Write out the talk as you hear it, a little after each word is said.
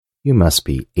You must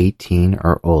be 18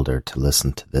 or older to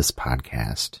listen to this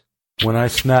podcast. When I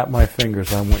snap my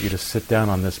fingers, I want you to sit down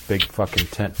on this big fucking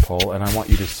tent pole, and I want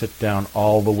you to sit down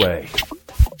all the way.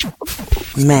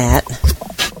 Matt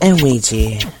and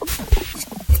Ouija.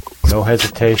 No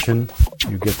hesitation.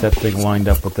 You get that thing lined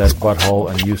up with that butthole,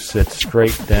 and you sit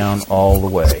straight down all the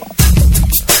way.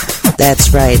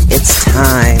 That's right, it's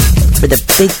time for the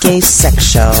Big Gay Sex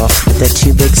Show with the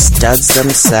two big studs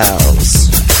themselves.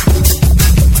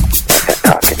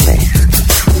 Talking to me.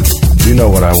 You know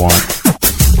what I want.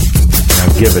 Now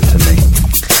give it to me.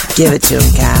 Give it to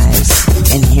them, guys.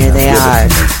 And here they are.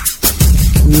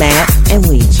 Matt and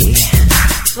Ouija.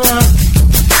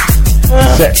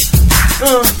 Sit.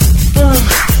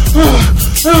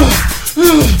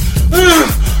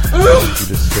 You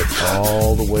just sit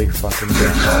all the way fucking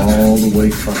down. All the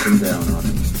way fucking down on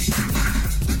it.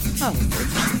 Oh, for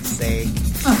fuck's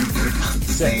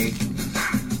sake.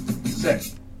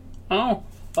 Sit.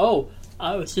 Oh,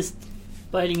 I was just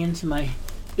biting into my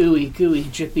ooey gooey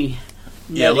drippy.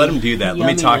 Yeah, let him do that. Let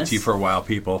me talk to you for a while,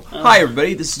 people. Hi,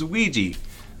 everybody. This is Ouija,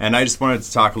 and I just wanted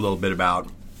to talk a little bit about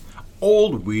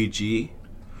old Ouija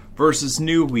versus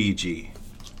new Ouija.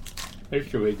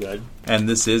 That's really good. And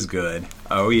this is good.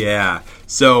 Oh, yeah.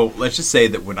 So let's just say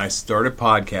that when I started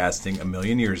podcasting a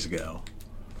million years ago,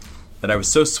 that I was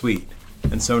so sweet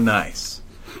and so nice.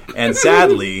 And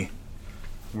sadly,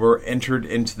 we're entered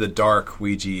into the dark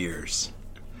Ouija years.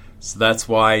 So that's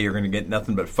why you're going to get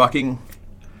nothing but fucking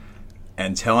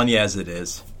and telling you as it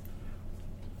is.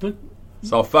 What?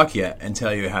 So I'll fuck you and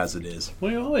tell you as it is.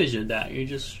 Well, you always did that. You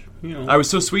just, I was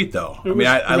so sweet, though. I mean,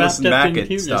 I listened back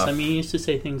at stuff. I mean, you used to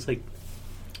say things like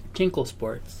tinkle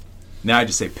sports. Now I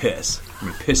just say piss. I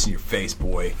mean, piss in your face,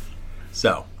 boy.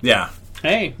 So, yeah.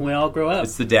 Hey, we all grow up.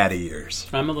 It's the daddy years.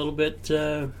 I'm a little bit,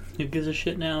 who gives a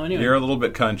shit now anyway? You're a little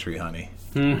bit country, honey.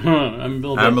 Mm-hmm. I'm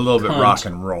a little bit rock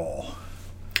and roll.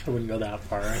 I wouldn't go that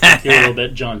far. I think you're a little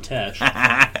bit John Tesh.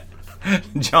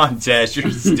 John Tesh,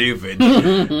 you're stupid.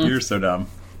 You're so dumb.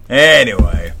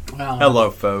 Anyway. Wow.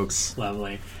 Hello, folks.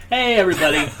 Lovely. Hey,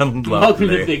 everybody. Welcome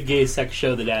to the Big Gay Sex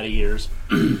Show, The Daddy Years.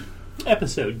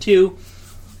 Episode 2.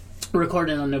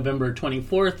 Recorded on November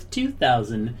 24th,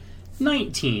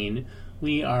 2019.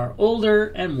 We are older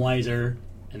and wiser,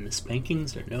 and the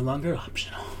spankings are no longer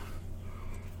optional.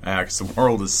 Because the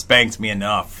world has spanked me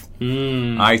enough.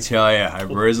 I tell you, I've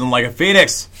risen like a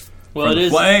phoenix. Well, it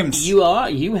is. Flames. You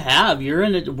are. You have. You're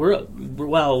in it. We're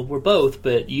both,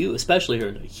 but you especially are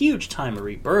in a huge time of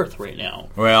rebirth right now.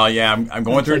 Well, yeah, I'm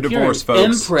going through a divorce, you're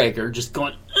an folks. Impregger, just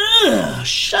going,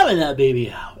 shoving that baby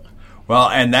out. Well,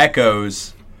 and that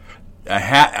goes a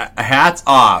hats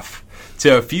off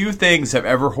to a few things have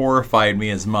ever horrified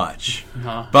me as much,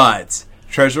 but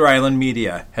Treasure Island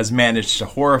Media has managed to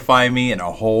horrify me in a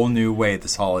whole new way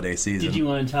this holiday season. Did you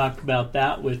want to talk about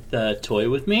that with Toy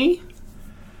With Me?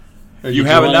 You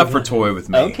have enough for Toy With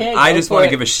Me. Okay, I just want to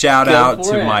give a shout out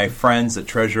to it. my friends at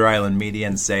Treasure Island Media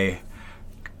and say,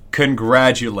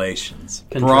 congratulations,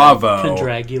 bravo,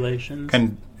 congratulations.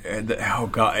 Oh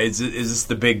God, is this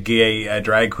the big gay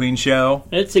drag queen show?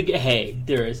 Hey,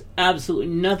 there is absolutely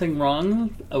nothing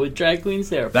wrong with drag queens.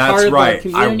 They're That's part of right. our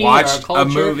community. I watched our a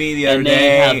movie the other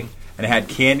day, and it had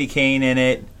Candy Cane in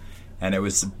it, and it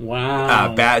was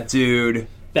Bat Dude.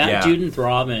 Dude and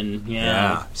Throbbing,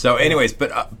 yeah. So, anyways,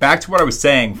 but back to what I was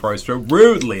saying before I was so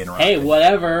rudely interrupted. Hey,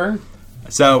 whatever.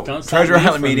 So, Don't Treasure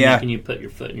Island Media. Can you put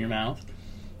your foot in your mouth?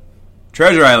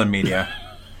 Treasure Island Media.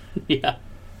 Yeah.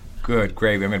 Good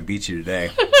gravy. I'm going to beat you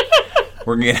today.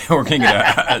 We're gonna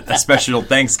get a special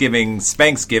Thanksgiving,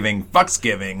 Spanksgiving,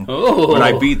 Fucksgiving when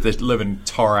I beat the living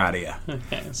tar out of you.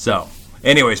 Okay. So,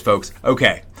 anyways, folks.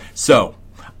 Okay. So,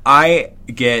 I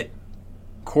get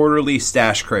quarterly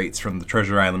stash crates from the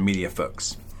Treasure Island Media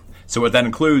folks. So what that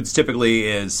includes typically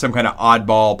is some kind of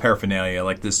oddball paraphernalia.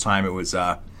 Like this time it was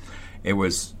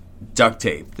duct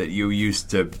tape that you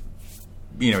used to,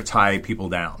 tie people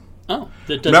down. Oh,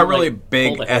 that not really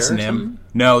big hold S&M.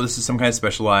 No, this is some kind of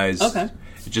specialized. Okay.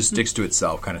 It just sticks to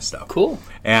itself kind of stuff. Cool.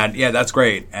 And yeah, that's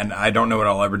great. And I don't know what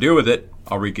I'll ever do with it.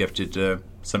 I'll regift it to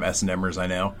some S&Mers I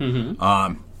know.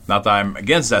 Mm-hmm. Not that I'm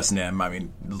against S&M. I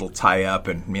mean, a little tie up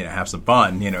and have some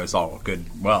fun. It's all good.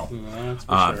 Well, that's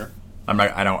for sure.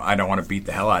 I don't want to beat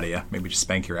the hell out of you. Maybe just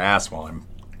spank your ass while I'm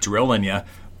drilling you.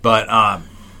 But I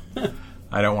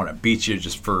don't want to beat you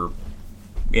just for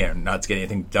not to get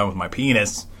anything done with my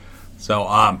penis. So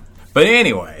but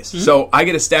anyways, so I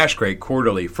get a stash crate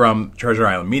quarterly from Treasure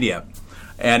Island Media,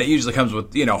 and it usually comes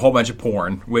with a whole bunch of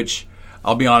porn. Which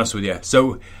I'll be honest with you.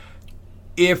 So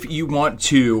if you want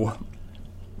to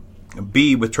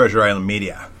be with Treasure Island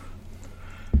Media,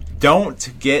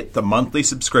 don't get the monthly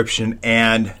subscription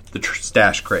and the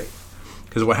Stash Crate.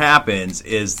 Because what happens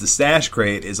is the Stash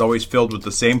Crate is always filled with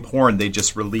the same porn they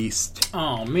just released.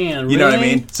 Oh, man, really? You know what I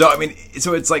mean?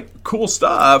 So it's like cool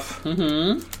stuff.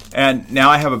 Mm-hmm. And now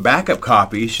I have a backup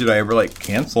copy should I ever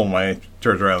cancel my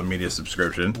Treasure Island Media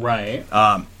subscription. Right.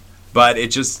 But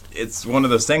it's one of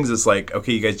those things that's like,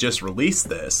 okay, you guys just released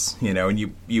this, and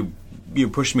you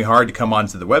pushed me hard to come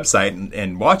onto the website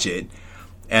and watch it,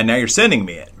 and now you're sending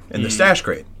me it in the Stash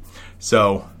Crate.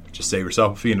 So just save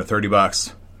yourself,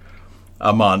 $30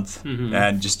 a month,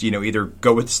 and just either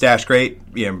go with the Stash Crate,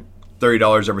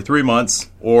 $30 every 3 months,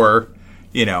 or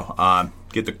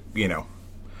get the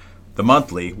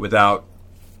monthly without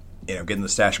getting the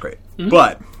Stash Crate.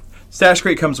 But Stash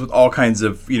Crate comes with all kinds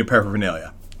of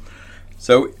paraphernalia.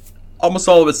 So almost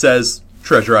all of it says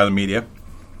Treasure Island Media.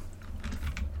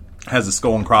 Has a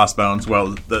skull and crossbones,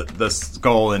 well, the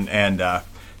skull and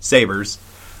sabers,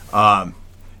 and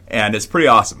it's pretty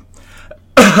awesome.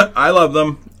 I love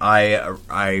them.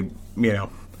 I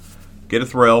get a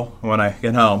thrill when I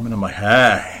get home, and I'm like,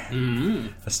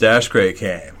 hey, a Stash Crate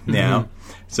came,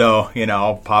 So,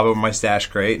 I'll pop over my Stash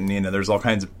Crate, and, there's all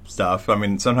kinds of stuff. I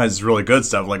mean, sometimes it's really good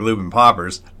stuff, like lube and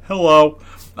poppers. Hello.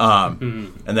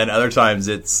 And then other times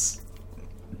it's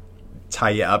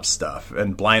tie you up stuff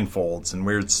and blindfolds and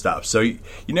weird stuff. So you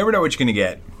never know what you're going to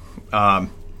get.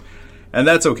 And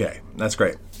that's okay. That's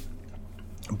great.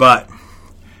 But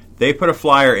they put a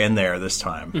flyer in there this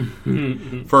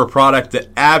time for a product that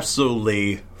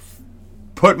absolutely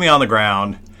put me on the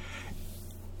ground.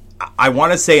 I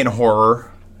want to say in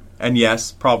horror. And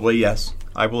yes, probably yes,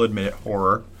 I will admit it,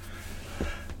 horror.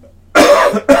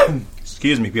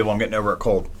 Excuse me, people, I'm getting over a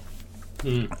cold.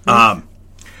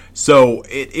 So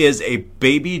it is a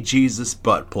baby Jesus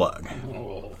butt plug.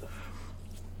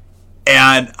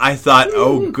 And I thought,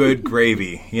 oh, good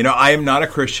gravy. I am not a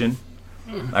Christian.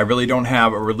 I really don't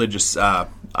have a religious...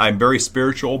 I'm very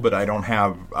spiritual, but I don't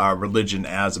have religion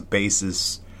as a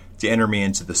basis to enter me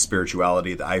into the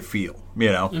spirituality that I feel,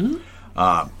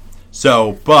 but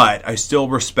I still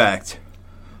respect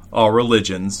all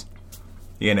religions,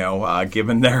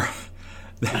 given their...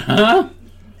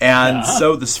 And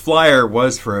so this flyer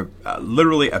was for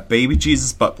literally a baby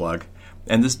Jesus butt plug.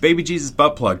 And this baby Jesus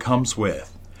butt plug comes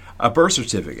with a birth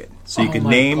certificate. So you can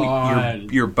name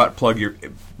your butt plug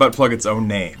its own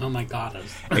name. Oh my God.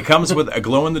 It comes with a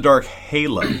glow-in-the-dark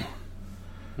halo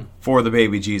for the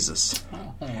baby Jesus.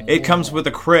 It comes with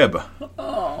a crib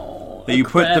that you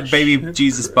put the baby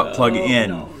Jesus butt plug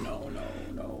in.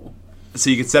 No.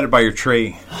 So you can set it by your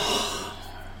tree.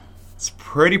 It's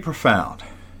pretty profound.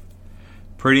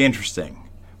 Pretty interesting.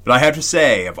 But I have to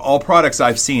say, of all products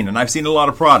I've seen, and I've seen a lot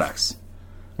of products,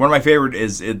 one of my favorite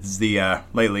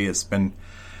lately has been,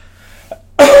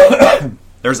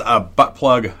 there's a butt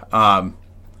plug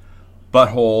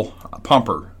butthole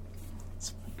pumper.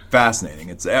 It's fascinating.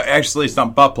 It's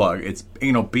not butt plug, it's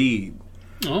anal bead.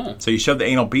 Oh. So you shove the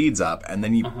anal beads up, and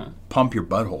then you pump your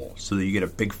butthole so that you get a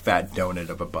big fat donut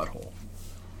of a butthole.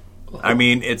 I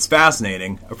mean, it's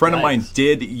fascinating. A friend of mine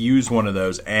did use one of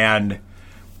those and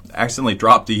accidentally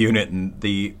dropped the unit, and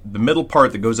the middle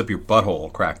part that goes up your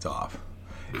butthole cracked off.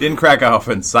 It didn't crack off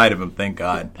inside of him, thank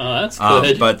God. Oh, that's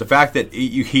good. But the fact that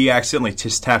he accidentally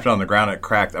just tapped it on the ground and it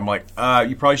cracked, I'm like,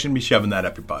 you probably shouldn't be shoving that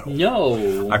up your butthole.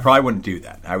 No. I probably wouldn't do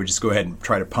that. I would just go ahead and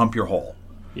try to pump your hole.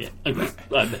 Yeah. I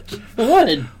bet you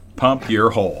would. Pump your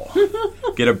hole.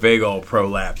 Get a big old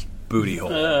prolapse booty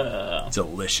hole.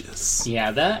 Delicious.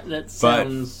 Yeah, that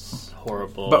sounds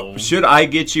horrible. But should I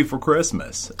get you for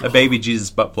Christmas a baby Jesus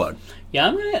butt plug? Yeah,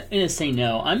 I'm gonna say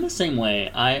no. I'm the same way.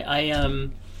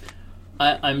 I'm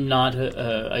not.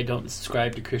 I don't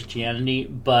subscribe to Christianity,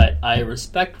 but I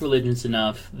respect religions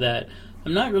enough that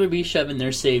I'm not going to be shoving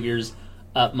their saviors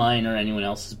up mine or anyone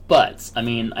else's butts. I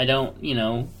mean, I don't,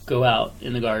 go out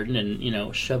in the garden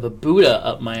and shove a Buddha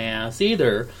up my ass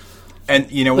either.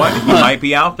 And you know what? He might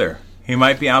be out there. He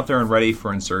might be out there and ready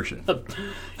for insertion.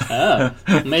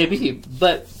 Maybe,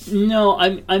 but no.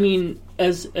 I mean,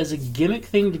 as a gimmick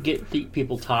thing to get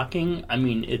people talking. I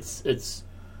mean, it's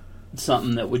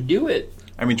something that would do it.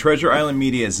 I mean, Treasure Island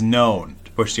Media is known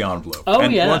to push the envelope. Oh,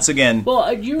 and yeah. once again,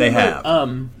 they have.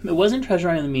 It wasn't Treasure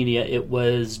Island Media. It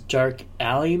was Dark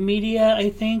Alley Media, I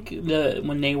think.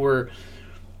 They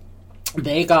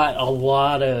got a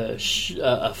lot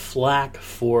of flack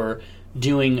for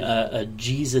doing a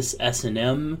Jesus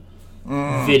S&M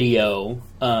video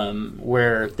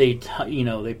where they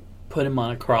put him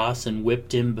on a cross and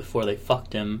whipped him before they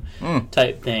fucked him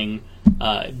type thing.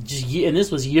 And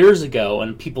this was years ago,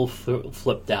 and people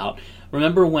flipped out.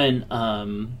 Remember when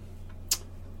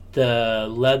the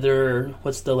leather.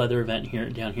 What's the leather event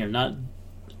down here?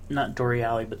 Not Dory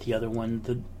Alley, but the other one,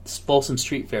 the Folsom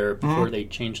Street Fair before they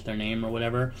changed their name or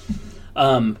whatever.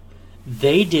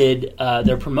 They did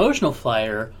their promotional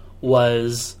flyer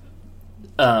was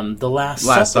the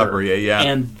Last Supper, yeah,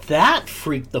 and that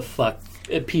freaked the fuck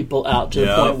people out to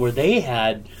the point where they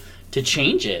had to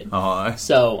change it.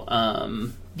 So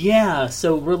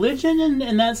so religion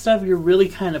and that stuff, you're really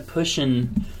kind of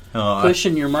pushing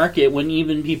your market when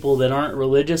even people that aren't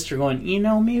religious are going,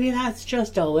 maybe that's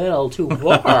just a little too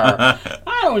far.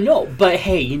 I don't know. But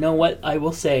hey, you know what? I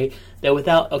will say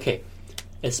that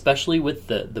especially with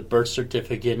the birth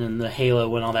certificate and the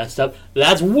halo and all that stuff,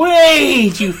 that's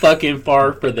way too fucking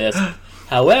far for this.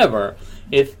 However,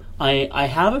 if I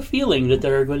have a feeling that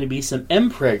there are going to be some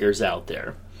MPregers out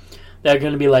there that are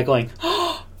going to be like going,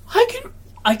 oh,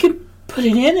 I can put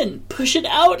it in and push it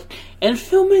out and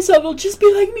film myself. It'll just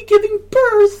be like me giving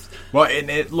birth. Well, and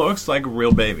it looks like a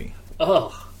real baby.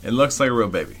 Ugh. It looks like a real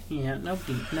baby. Yeah,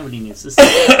 nobody needs to see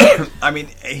it. I mean,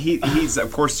 he's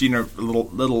of course a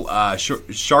little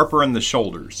sharper in the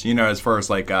shoulders. As far as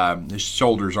like his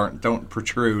shoulders don't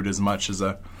protrude as much as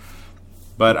a.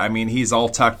 But I mean, he's all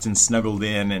tucked and snuggled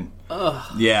in, and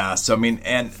yeah. So I mean,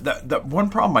 and the one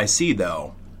problem I see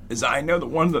though is I know that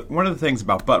one of the things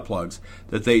about butt plugs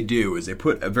that they do is they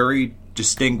put a very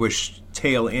distinguished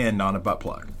tail end on a butt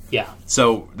plug. Yeah.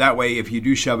 So that way, if you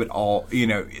do shove it all,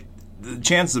 the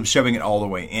chances of shoving it all the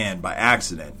way in by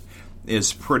accident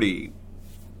is pretty.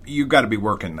 You got to be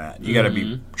working that. You got to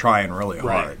be trying really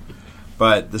hard.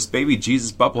 But this baby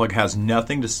Jesus butt plug has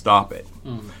nothing to stop it,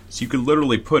 so you could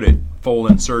literally put it full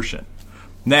insertion.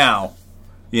 Now,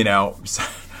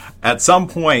 at some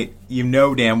point,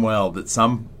 damn well that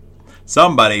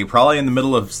somebody, probably in the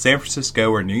middle of San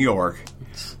Francisco or New York,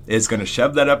 is going to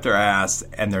shove that up their ass,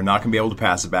 and they're not going to be able to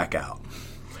pass it back out.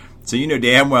 So you know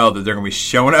damn well that they're going to be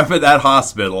showing up at that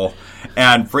hospital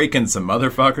and freaking some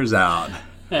motherfuckers out.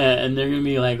 And they're going to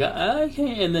be like,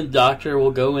 okay, and then the doctor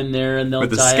will go in there and they'll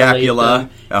with the dilate scapula, them,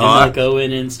 and they'll go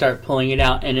in and start pulling it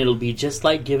out, and it'll be just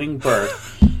like giving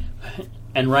birth.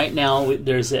 And right now,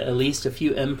 there's at least a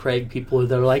few MPreg people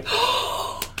that are like,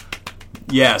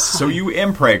 yes, so you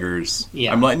MPregers,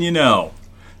 I'm letting you know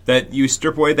that you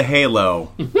strip away the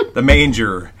halo, the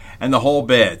manger, and the whole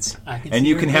bit, and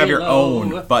you can have your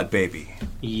own butt baby.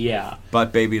 Yeah.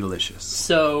 Butt baby delicious.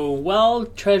 So,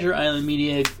 Treasure Island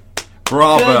Media,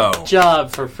 bravo. Good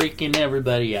job for freaking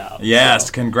everybody out.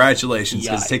 Yes, congratulations,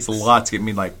 because it takes a lot to get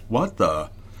me like, what?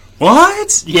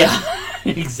 Yeah,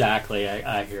 exactly.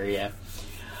 I hear you.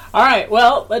 All right,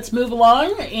 well, let's move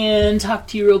along and talk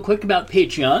to you real quick about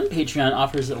Patreon. Patreon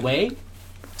offers a way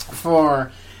for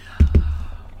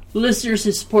listeners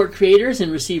to support creators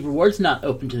and receive rewards not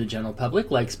open to the general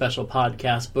public, like special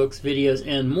podcasts, books, videos,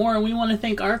 and more. And we want to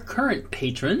thank our current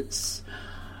patrons,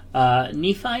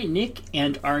 Nephi, Nick,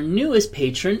 and our newest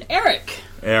patron, Eric.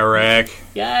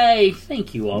 Yay!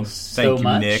 Thank you all so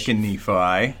much. Thank you, Nick and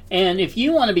Nephi. And if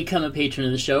you want to become a patron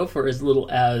of the show for as little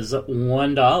as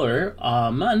 $1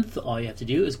 a month, all you have to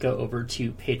do is go over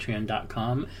to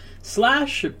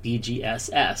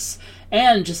patreon.com/BGSS.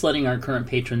 And just letting our current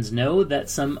patrons know that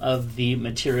some of the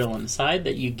material on the side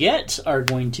that you get are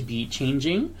going to be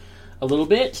changing a little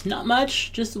bit. Not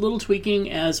much, just a little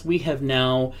tweaking, as we have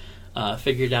now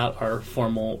figured out our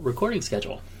formal recording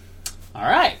schedule. All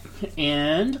right,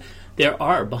 and there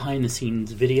are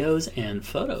behind-the-scenes videos and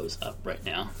photos up right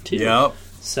now, too. Yep.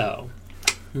 So,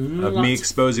 of me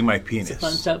exposing my penis.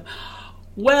 Fun stuff.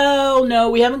 Well, no,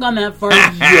 we haven't gone that far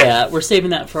yet. We're saving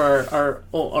that for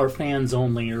our fans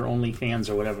only, or only fans,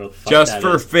 or whatever the fuck just that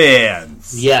for is.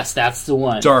 Fans. Yes, that's the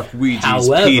one. Dark Ouija's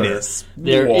penis.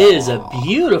 There is a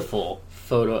beautiful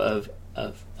photo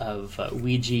of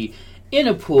Ouija in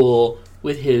a pool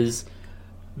with his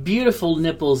beautiful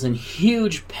nipples and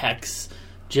huge pecs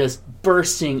just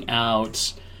bursting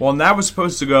out. Well, and that was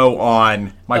supposed to go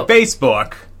on my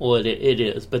Facebook. Well, it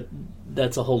is, but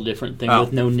that's a whole different thing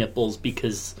with no nipples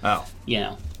because,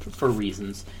 for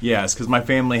reasons. Yes, because my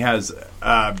family has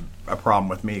a problem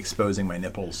with me exposing my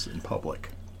nipples in public.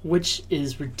 Which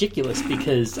is ridiculous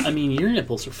because, your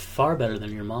nipples are far better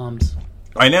than your mom's.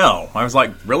 I know. I was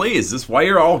like, really? Is this why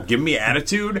you're all giving me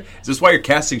attitude? Is this why you're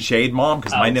casting shade, Mom?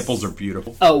 Because my nipples are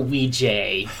beautiful. Oh,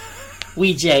 Ouija,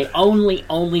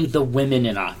 only the women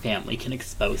in our family can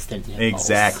expose the nipples.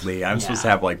 Exactly. I'm supposed to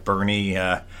have like Bernie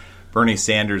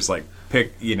Sanders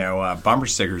pick bumper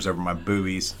stickers over my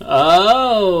boobies.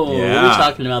 Oh, yeah. We'll be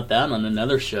talking about that on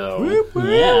another show. Whoop, whoop.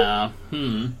 Yeah.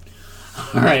 All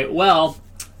right. Well,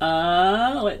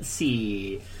 let's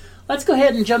see. Let's go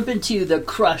ahead and jump into the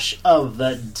crush of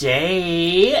the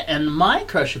day. And my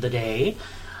crush of the day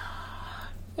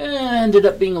ended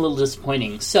up being a little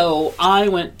disappointing. So I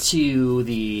went to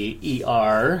the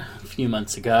ER a few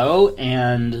months ago,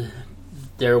 and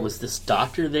there was this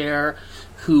doctor there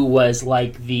who was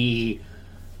like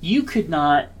you could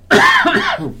not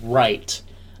write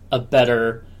a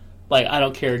better, like, I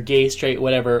don't care, gay, straight,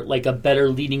 whatever, like a better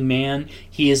leading man.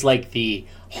 He is like the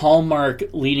hallmark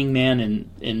leading man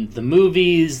in the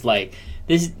movies, like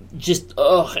this, just,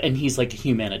 and he's like a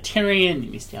humanitarian,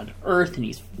 and he's down to earth, and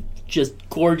he's just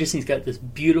gorgeous, and he's got this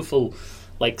beautiful,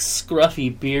 like,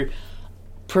 scruffy beard.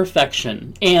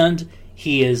 Perfection. And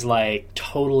he is like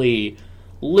totally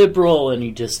liberal, and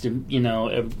he just,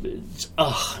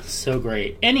 so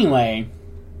great. Anyway,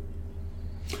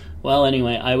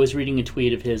 I was reading a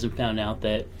tweet of his and found out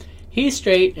that he's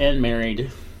straight and married.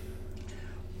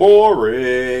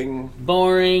 Boring,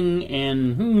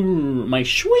 and my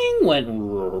swing went.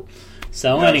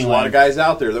 So there's anyway, a lot of guys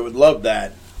out there that would love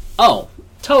that. Oh,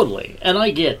 totally. And I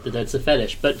get that that's a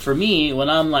fetish. But for me, when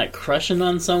I'm like crushing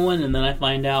on someone and then I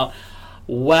find out,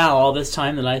 wow, all this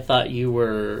time that I thought you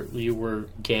were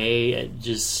gay,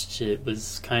 it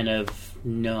was kind of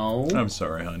no. I'm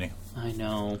sorry, honey. I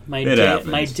know. My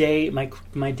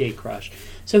day crush.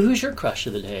 So who's your crush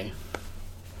of the day?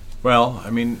 Well, I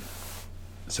mean,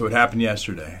 so it happened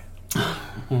yesterday.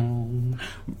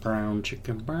 Brown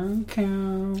chicken, brown cow.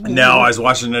 No, I was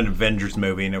watching an Avengers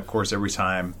movie, and of course, every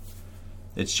time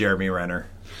it's Jeremy Renner.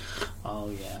 Oh,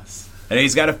 yes. And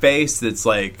he's got a face that's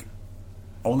like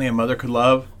only a mother could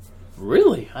love.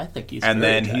 Really? I think he's and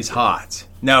very then attractive. He's hot.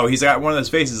 No, he's got one of those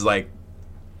faces like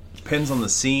depends on the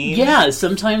scene. Yeah,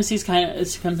 sometimes he's kind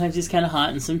of hot,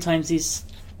 and sometimes he's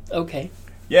okay.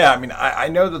 Yeah, I mean, I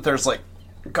know that there's like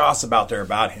gossip out there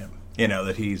about him. You know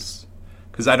that he's,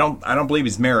 because I don't believe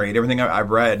he's married. Everything I've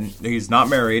read, he's not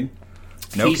married,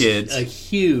 no kids.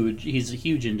 He's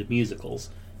huge into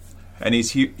musicals. And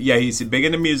he's big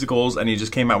into musicals, and he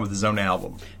just came out with his own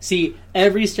album. See,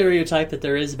 every stereotype that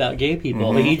there is about gay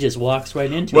people, he just walks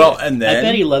right into it. Well, and then I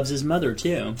bet he loves his mother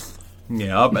too.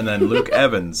 Yep, and then Luke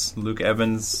Evans,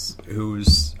 who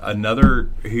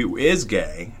is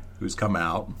gay, who's come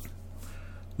out.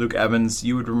 Luke Evans,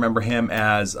 you would remember him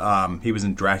as he was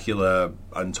in Dracula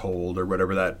Untold or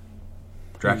whatever that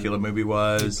Dracula movie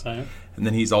was, Okay. and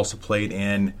then he's also played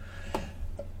in.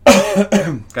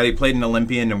 He played an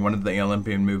Olympian in one of the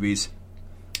Olympian movies.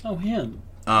 Oh, him.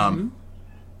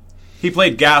 He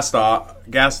played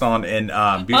Gaston in Beauty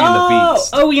and the Beast.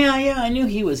 Oh, yeah, I knew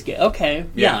he was gay. Okay,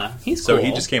 yeah, he's cool. So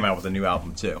he just came out with a new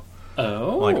album too.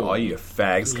 Oh, Like all you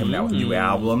fags coming out with new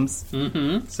albums.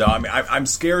 Mm-hmm. So I mean, I'm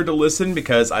scared to listen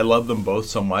because I love them both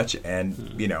so much, and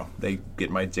they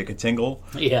get my dick a tingle.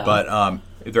 Yeah. But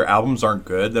if their albums aren't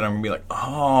good, then I'm gonna be like,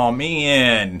 oh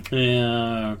man.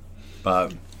 Yeah.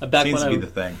 But seems to be the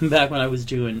thing. Back when I was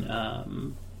doing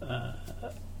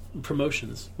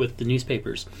promotions with the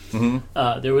newspapers,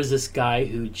 there was this guy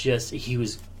who he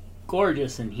was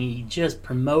gorgeous, and he just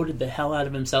promoted the hell out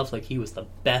of himself like he was the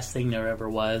best thing there ever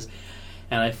was.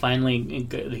 And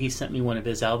he sent me one of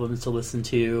his albums to listen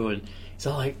to, and he's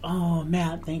all like, "Oh,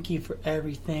 Matt, thank you for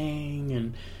everything."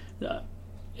 And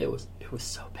it was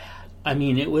so bad. I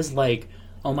mean, it was like,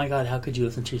 oh my God, how could you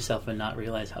listen to yourself and not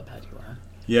realize how bad you are?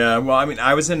 Yeah, well, I mean,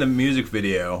 I was in a music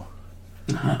video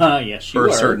Yes, you for were.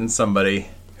 a certain somebody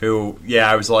who,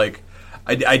 I was like,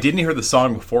 I didn't hear the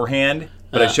song beforehand,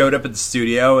 but I showed up at the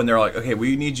studio, and they're like, okay,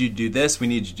 we need you to do this, we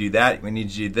need you to do that, we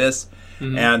need you to do this.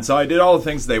 Mm-hmm. And so I did all the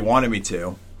things they wanted me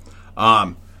to.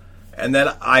 And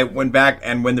then I went back,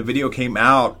 and when the video came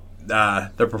out,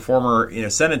 the performer,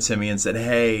 sent it to me and said,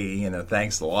 hey,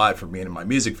 thanks a lot for being in my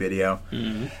music video.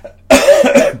 Mm-hmm.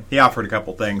 He offered a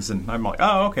couple things, and I'm like,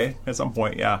 oh, okay, at some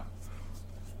point, yeah.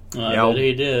 I bet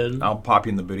he did. I'll pop you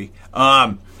in the booty.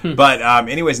 But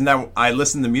anyways, and then I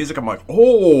listened to the music. I'm like,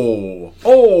 oh,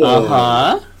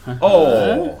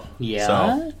 yeah.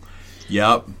 So,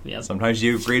 yep. Yep. Sometimes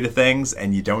you agree to things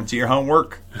and you don't do your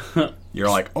homework. You're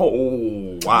like,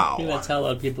 oh, wow. I think that's how a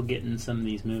lot of people get in some of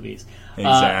these movies.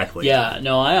 Exactly.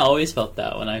 I always felt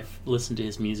that when I listened to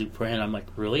his music beforehand. I'm like,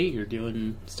 really? You're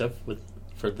doing stuff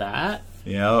for that?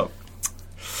 Yep.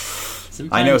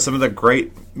 Sometimes, I know some of the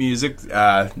great music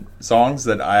songs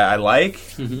that I like.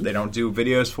 Mm-hmm. They don't do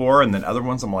videos for, and then other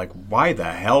ones I'm like, why the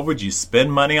hell would you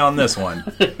spend money on this one?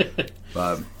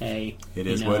 But hey, it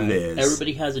is what it is.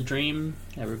 Everybody has a dream.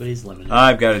 Everybody's limited.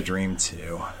 I've got a dream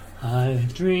too.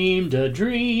 I've dreamed a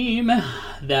dream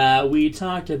that we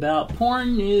talked about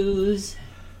porn news.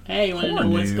 Hey, you want to know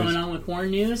what's going on with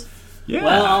porn news? Yeah.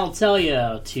 Well, I'll tell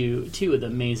you two of the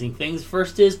amazing things.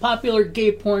 First is popular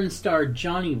gay porn star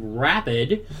Johnny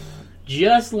Rapid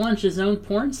just launched his own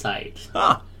porn site.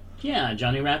 Huh. Yeah,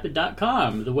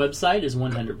 JohnnyRapid.com. The website is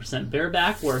 100%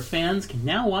 bareback, where fans can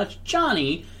now watch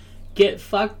Johnny get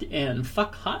fucked and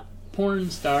fuck hot porn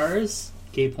stars,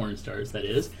 gay porn stars, that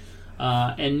is,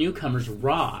 and newcomers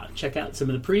raw. Check out some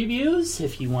of the previews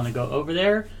if you want to go over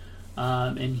there.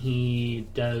 And he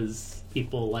does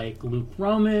people like Luke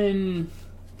Roman,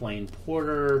 Blaine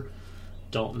Porter,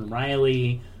 Dalton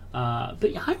Riley. But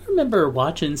I remember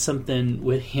watching something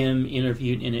with him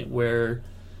interviewed in it where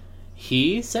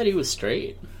he said he was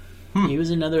straight. He was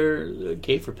another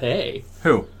gay for pay.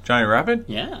 Who? Johnny Rapid?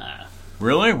 Yeah.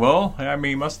 Really? Well, I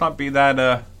mean, he must not be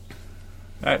that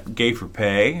gay for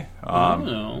pay. I don't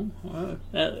know.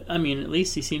 I mean, at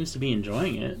least he seems to be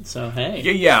enjoying it. So hey.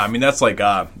 Yeah. I mean, that's like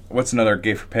what's another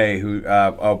gay for pay? Who?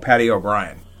 Patty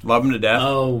O'Brien. Love him to death.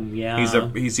 Oh yeah.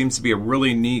 He seems to be a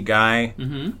really neat guy.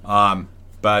 Mm-hmm.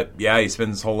 But yeah, he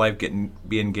spends his whole life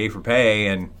being gay for pay,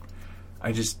 and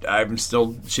I'm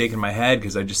still shaking my head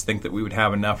because I just think that we would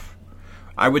have enough.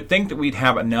 I would think that we'd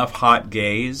have enough hot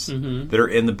gays that are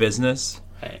in the business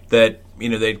that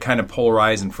they'd kind of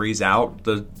polarize and freeze out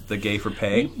the gay for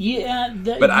pay. Yeah,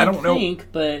 but I don't know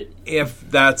but if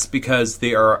that's because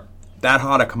they are that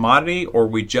hot a commodity, or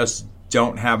we just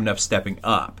don't have enough stepping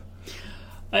up,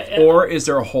 or is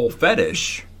there a whole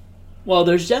fetish? Well,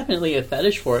 there's definitely a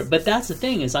fetish for it, but that's the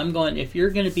thing is I'm going, if you're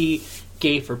going to be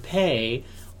gay for pay,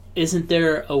 isn't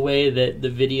there a way that the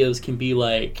videos can be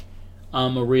like,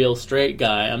 I'm a real straight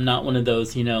guy, I'm not one of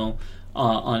those, on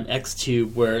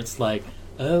XTube where it's like,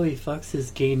 oh, he fucks his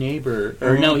gay neighbor,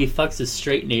 or no, he fucks his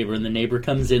straight neighbor, and the neighbor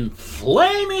comes in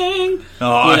flaming.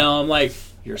 I'm like,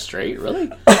 you're straight,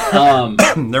 really?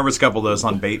 There was a couple of those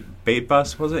on Bait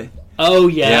Bus, was it? Oh,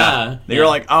 yeah. They were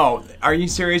like, oh, are you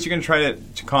serious? You're going to try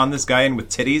to con this guy in with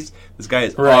titties? This guy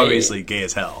is obviously gay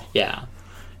as hell. Yeah.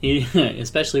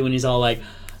 Especially when he's all like,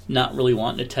 not really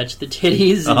wanting to touch the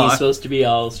titties, and he's supposed to be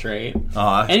all straight.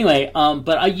 Anyway,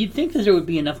 but you'd think that there would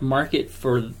be enough market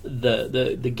for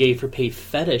the gay for pay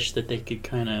fetish that they could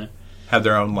kind of have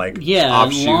their own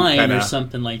offshoot line kinda, or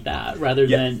something like that, rather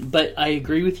than. But I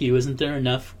agree with you. Isn't there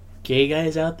enough gay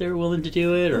guys out there willing to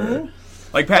do it? Or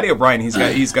like Patty O'Brien,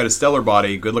 he's got a stellar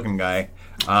body, good looking guy,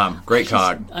 great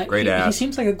cock, great ass. He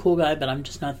seems like a cool guy, but I'm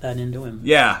just not that into him.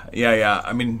 Yeah.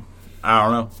 I mean, I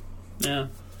don't know. Yeah.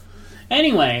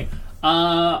 Anyway,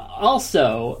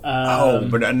 also...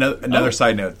 but another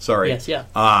side note, sorry. Yes, yeah.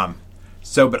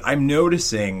 But I'm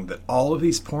noticing that all of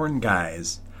these porn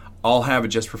guys all have a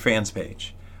Just for Fans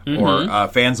page. Or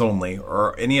Fans Only,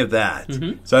 or any of that.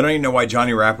 So I don't even know why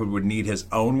Johnny Rapid would need his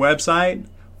own website,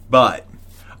 but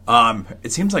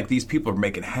it seems like these people are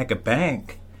making heck of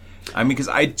bank. I mean, because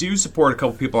I do support a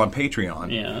couple people on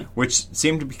Patreon, which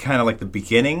seem to be kind of like the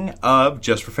beginning of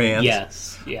Just for Fans.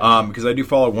 Yes, yeah. Because I do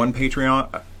follow one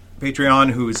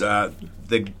Patreon who's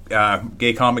the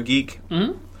Gay Comic Geek,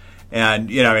 and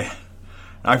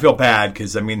I feel bad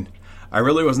because I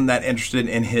really wasn't that interested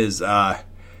in his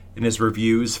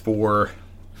reviews for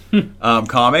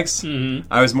comics.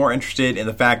 I was more interested in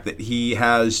the fact that he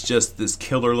has just this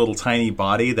killer little tiny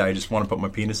body that I just want to put my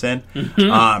penis in.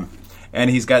 And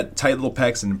he's got tight little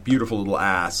pecs and a beautiful little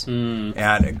ass, and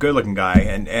a good-looking guy,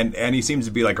 and he seems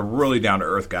to be like a really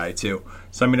down-to-earth guy too.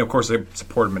 So of course, I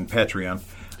support him in Patreon.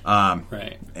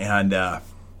 Right. And the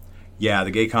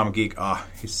Gay Comic Geek,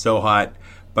 he's so hot.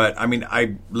 But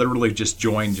I literally just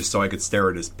joined just so I could stare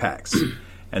at his pecs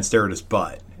and stare at his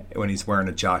butt when he's wearing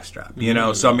a jockstrap,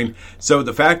 So so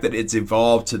the fact that it's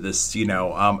evolved to this,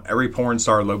 every porn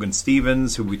star, Logan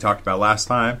Stevens, who we talked about last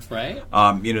time, right?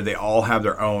 They all have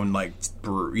their own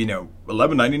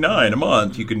 $11.99 a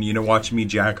month. You can watch me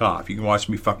jack off. You can watch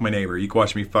me fuck my neighbor. You can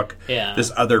watch me fuck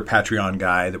this other Patreon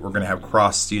guy that we're going to have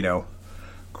cross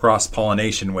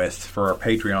pollination with for our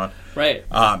Patreon, right?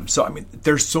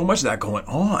 There's so much of that going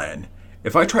on.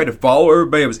 If I tried to follow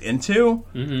everybody I was into,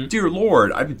 dear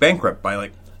Lord, I'd be bankrupt by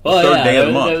third day of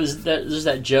the month. There's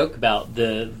that joke about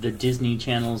the Disney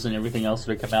channels and everything else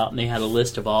that come out, and they had a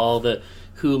list of all the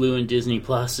Hulu and Disney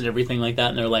Plus and everything like that,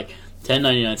 and they're like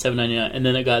 $10.99, $7.99, and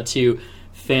then it got to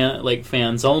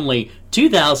Fans Only,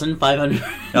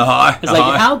 $2,500. It's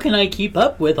like, how can I keep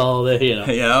up with all the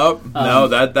Yep. No,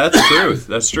 that's truth.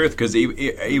 That's truth. Because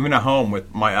even at home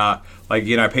with my I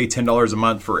pay $10 a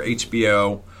month for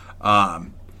HBO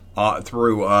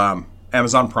through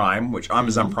Amazon Prime, which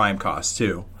Amazon Prime costs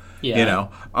too. Yeah.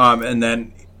 And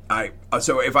then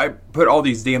so if I put all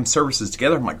these damn services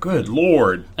together, I'm like, good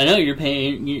Lord. I know you're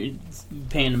paying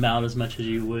about as much as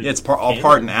you would. It's all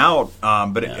part and out,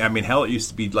 but hell, it used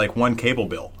to be like one cable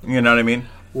bill. You know what I mean?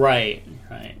 Right.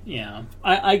 Yeah,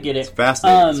 I get it. It's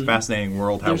fascinating. It's a fascinating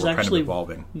world how we're kind of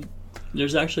evolving.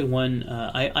 There's actually one.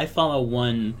 I follow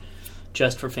one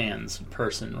just for fans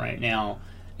person right now,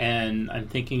 and I'm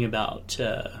thinking about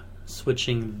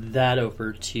switching that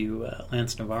over to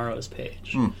Lance Navarro's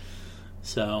page.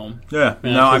 So Yeah.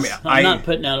 yeah, No, I 'cause mean, I'm not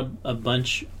putting out a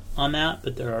bunch on that,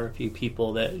 but there are a few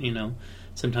people that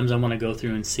sometimes I want to go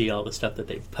through and see all the stuff that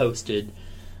they've posted.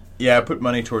 yeah, I put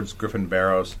money towards Griffin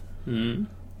Barrows. Mm.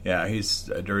 Yeah, he's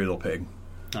a dirty little pig.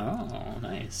 Oh,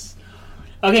 nice.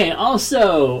 Okay,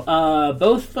 also,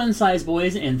 both Fun Size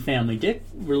Boys and Family Dick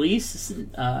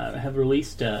have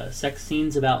released sex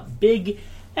scenes about big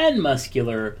and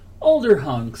muscular older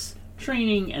hunks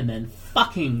training and then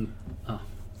fucking. Oh,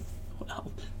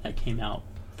 well, that came out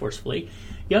forcefully.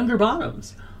 Younger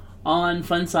bottoms. On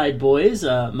Fun Size Boys,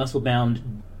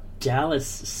 muscle-bound Dallas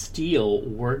Steele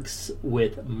works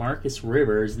with Marcus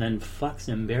Rivers, then fucks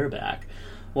him bareback.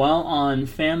 While on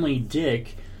Family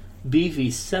Dick, beefy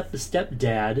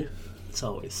stepdad. It's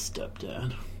always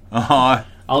stepdad.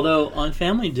 Although on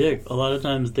Family Dick, a lot of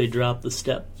times they drop the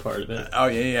step part of it. Oh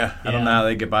yeah. I don't know how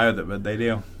they get by with it, but they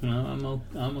do. No,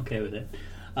 I'm okay with it.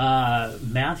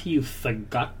 Matthew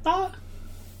Fagata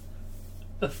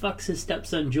fucks his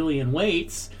stepson Julian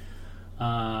Waits.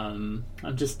 I'm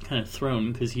just kind of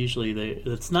thrown because usually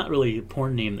it's not really a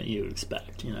porn name that you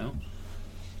expect,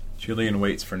 Julian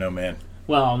Waits for no man.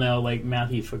 Well, no, like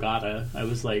Matthew Fagata. I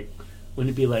was like,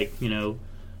 wouldn't it be like,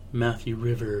 Matthew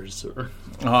Rivers or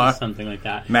something like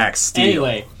that? Max Steele.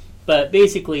 Anyway, but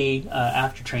basically,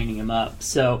 after training him up.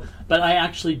 But I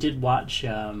actually did watch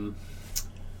the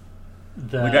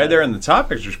guy there in the top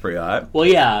picture's pretty hot. Well,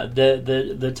 yeah,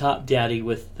 the top daddy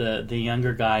with the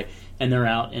younger guy, and they're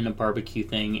out in a barbecue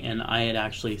thing, and I had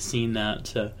actually seen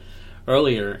that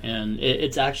earlier, and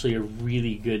it's actually a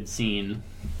really good scene.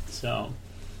 So.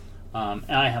 And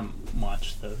I haven't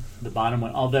watched the bottom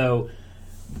one. Although,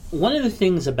 one of the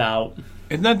things about...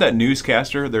 Isn't that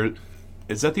newscaster?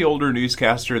 Is that the older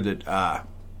newscaster that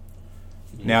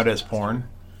now does porn?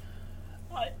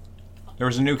 There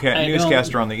was a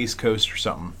newscaster on the East Coast or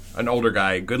something. An older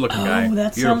guy, good-looking guy. Oh,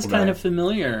 that sounds kind of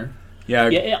familiar. Yeah, I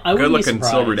wouldn't be good-looking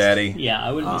surprised. silver daddy. Yeah,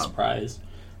 I wouldn't be surprised.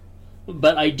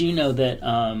 But I do know that...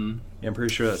 yeah, I'm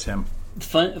pretty sure that's him.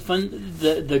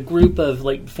 The group of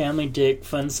like Family Dick,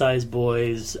 Fun Size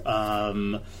Boys,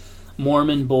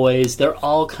 Mormon Boys, they're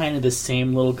all kind of the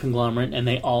same little conglomerate, and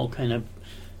they all kind of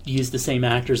use the same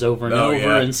actors over and over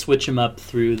and switch them up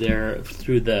through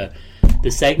the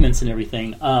segments and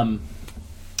everything.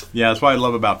 Yeah, that's what I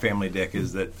love about Family Dick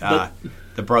is that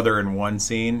the brother in one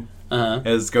scene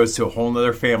goes to a whole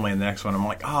other family in the next one. I'm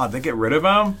like, they get rid of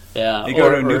him? Yeah, they go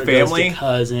to a new family? Goes to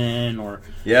cousin,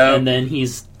 and then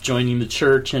he's joining the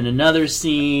church in another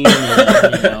scene.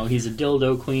 And, he's a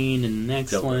dildo queen in the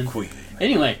next one. Queen.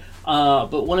 Anyway,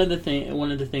 but one of the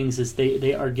things is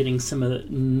they are getting some of the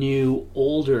new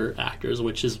older actors,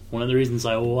 which is one of the reasons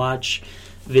I watch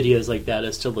videos like that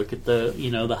is to look at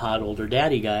the hot older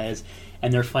daddy guys.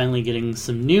 And they're finally getting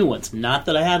some new ones. Not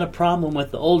that I had a problem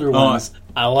with the older ones.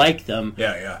 I like them.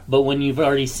 Yeah. But when you've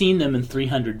already seen them in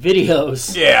 300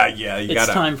 videos, it's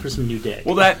time for some new dick.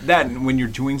 Well, that when you're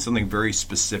doing something very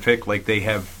specific, like they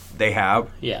have,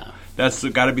 yeah, that's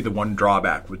got to be the one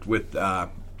drawback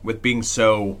with being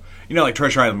so, like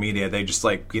Treasure Island Media. They just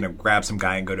grab some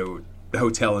guy and go to the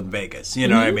hotel in Vegas. You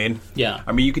know what I mean? Yeah.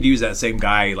 I mean, you could use that same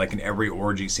guy in every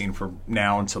orgy scene from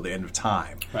now until the end of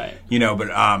time. Right.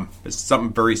 But it's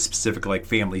something very specific like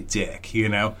Family Dick. You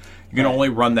can only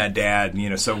run that dad,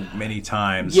 so many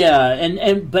times.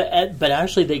 Yeah, but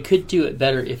actually they could do it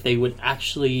better if they would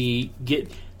actually get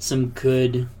some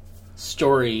good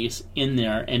stories in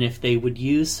there, and if they would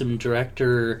use some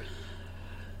director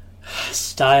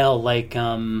style like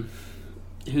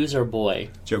who's our boy?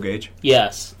 Joe Gage?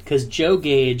 Yes, because Joe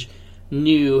Gage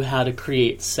knew how to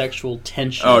create sexual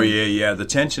tension. Oh, yeah. The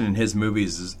tension in his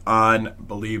movies is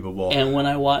unbelievable. And when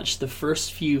I watched the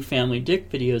first few Family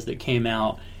Dick videos that came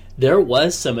out, there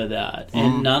was some of that.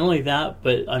 And not only that,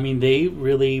 but, I mean, they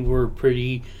really were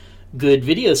pretty good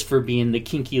videos for being the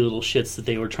kinky little shits that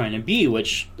they were trying to be,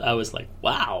 which I was like,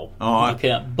 wow.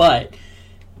 Okay, but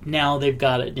now they've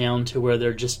got it down to where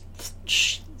they're just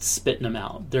spitting them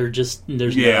out. There's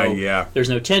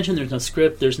no tension, there's no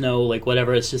script, there's no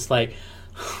whatever. It's just like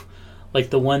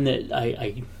the one that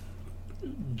I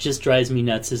just drives me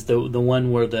nuts is the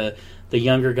one where the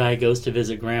younger guy goes to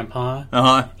visit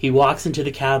Grandpa. He walks into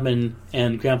the cabin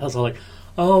and Grandpa's all like,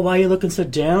 "Oh, why are you looking so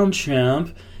down,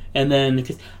 champ?" And then,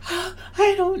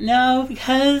 I don't know,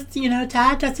 because,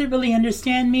 Dad doesn't really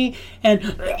understand me. And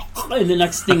the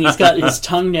next thing, he's got his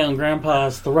tongue down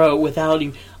Grandpa's throat without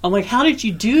him. I'm like, how did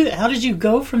you do that? How did you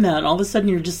go from that? And all of a sudden,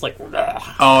 you're just like...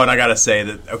 Oh, and I gotta say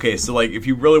that, okay, so, if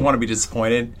you really want to be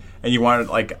disappointed, and you wanted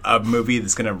like a movie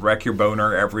that's going to wreck your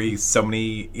boner every so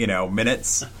many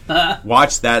minutes,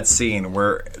 watch that scene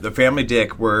where the family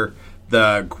dick, where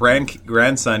the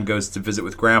grandson goes to visit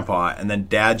with grandpa, and then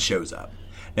dad shows up.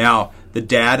 Now the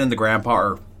dad and the grandpa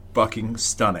are fucking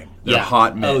stunning. They're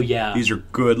hot men. Oh yeah, these are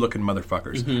good looking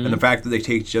motherfuckers, and the fact that they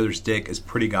take each other's dick is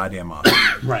pretty goddamn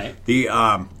awesome. Right.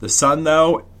 The son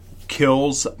though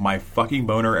kills my fucking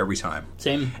boner every time.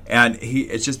 Same. And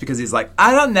it's just because he's like,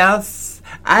 I don't know,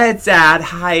 dad,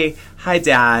 hi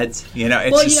dad.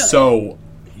 It's so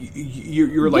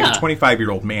you're like a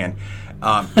 25-year-old man.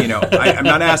 I'm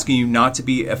not asking you not to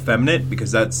be effeminate,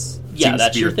 because that's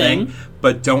your thing.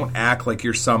 But don't act like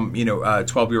you're some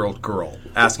 12-year-old girl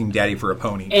asking daddy for a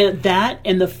pony.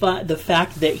 And the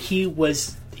fact that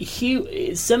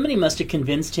somebody must have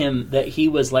convinced him that he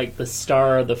was like the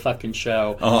star of the fucking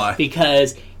show,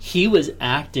 because he was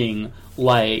acting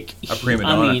like a prima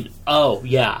donna.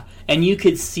 And you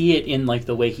could see it in like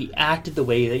the way he acted, the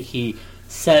way that he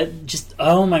said, just,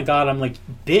 oh my god, I'm like,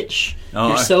 bitch,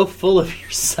 you're so full of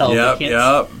yourself.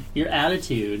 Yep. Your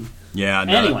attitude. Yeah.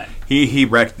 No, anyway, he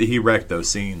wrecked those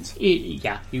scenes. He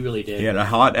really did. He had a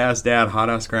hot ass dad, hot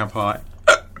ass grandpa,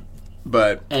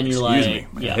 but and you're excuse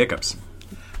me, hiccups.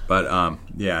 But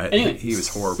anyway, he was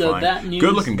horrifying. So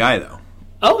good looking guy though.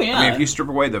 Oh yeah. I mean, if you strip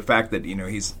away the fact that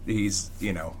he's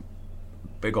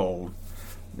big old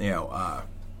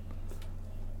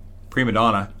prima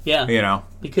donna. Yeah.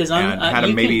 Because had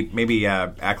him maybe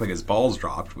act like his balls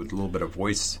dropped with a little bit of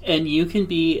voice. And you can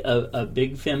be a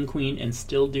big femme queen and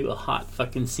still do a hot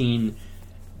fucking scene.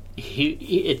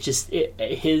 His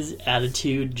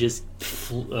attitude just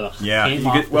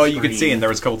you could see, and there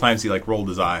was a couple times he like rolled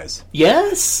his eyes.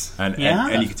 Yes.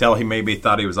 And you could tell he maybe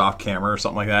thought he was off camera or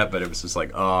something like that, but it was just like,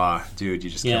 dude, you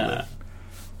just killed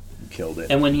it.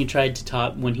 And when he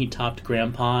topped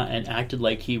Grandpa and acted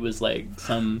like he was like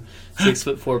some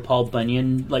 6'4" Paul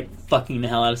Bunyan, like fucking the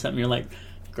hell out of something, you're like,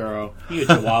 girl, you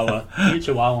get Chihuahua. You get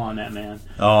Chihuahua on that, man.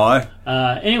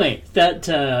 Anyway,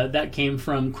 that came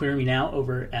from Queer Me Now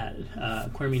over at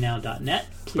queermenow.net.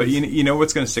 Please. But you know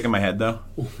what's going to stick in my head, though?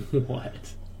 What?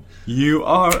 You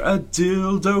are a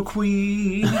dildo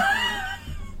queen.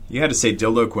 You had to say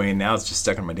dildo queen. Now it's just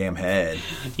stuck in my damn head.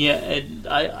 Yeah,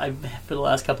 I for the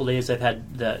last couple of days I've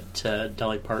had that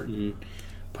Dolly Parton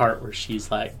part where she's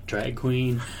like, drag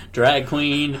queen, drag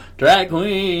queen, drag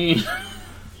queen.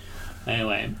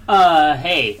 Anyway,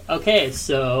 okay,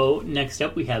 so next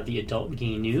up we have the adult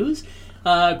gay news,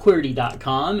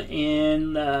 Queerty.com,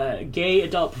 and gay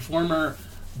adult performer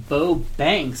Bo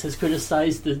Banks has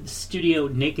criticized the studio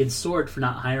Naked Sword for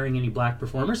not hiring any black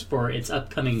performers for its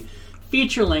upcoming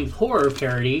feature-length horror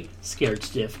parody, Scared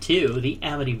Stiff 2, the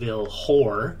Amityville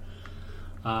Whore.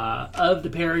 Of the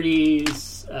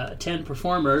parody's 10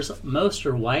 performers, most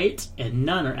are white and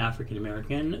none are African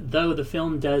American, though the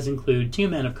film does include 2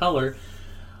 men of color.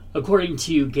 According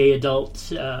to gay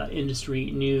adult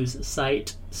industry news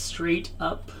site Straight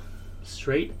Up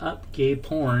Gay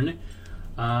Porn,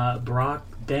 Brock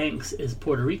Banks is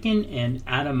Puerto Rican and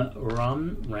Adam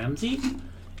Ramsey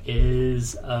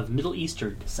is of Middle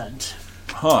Eastern descent.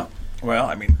 Huh. Well,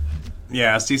 I mean,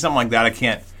 yeah, see, something like that I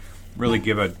can't really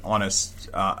give an honest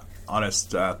thought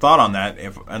on that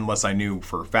unless I knew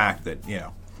for a fact that they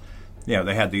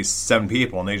had these 7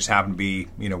 people and they just happen to be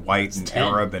white and 10.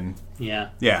 Arab and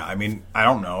I mean, I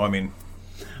don't know. I mean,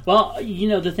 well,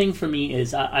 the thing for me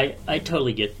is I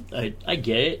totally get I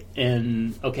get it,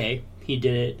 and okay, he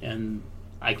did it and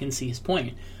I can see his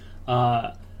point.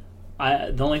 The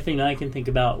only thing that I can think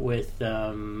about with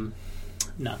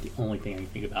not the only thing I can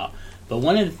think about, but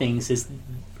one of the things is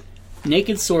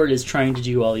Naked Sword is trying to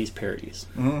do all these parodies.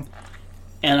 Mm-hmm.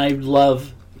 And I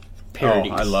love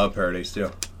parodies. Oh, I love parodies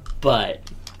too. But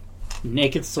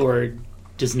Naked Sword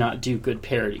does not do good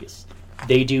parodies.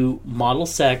 They do model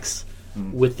sex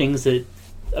with things that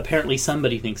apparently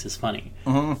somebody thinks is funny.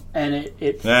 Mm-hmm. And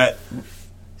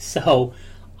so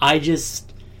I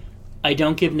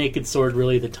don't give Naked Sword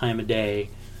really the time of day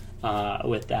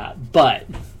with that. But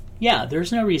yeah,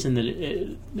 there's no reason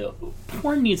that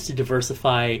porn needs to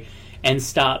diversify and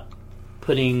stop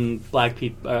putting black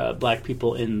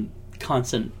people in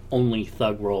constant only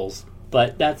thug roles.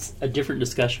 But that's a different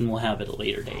discussion we'll have at a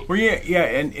later date. Well, yeah,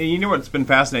 and you know what's been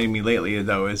fascinating me lately,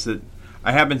 though, is that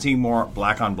I have been seeing more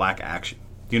black-on-black action.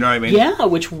 You know what I mean? Yeah,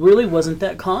 which really wasn't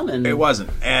that common. It wasn't.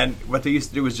 And what they used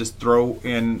to do was just throw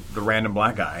in the random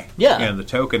black guy. Yeah. The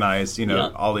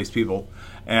tokenized, all these people.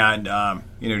 And,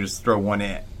 just throw one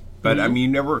in. But, I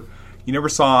mean, you never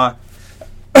saw...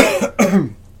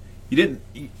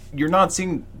 you're not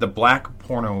seeing the black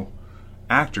porno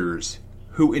actors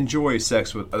who enjoy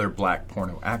sex with other black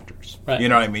porno actors. Right. You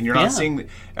know what I mean? You're not Yeah. seeing,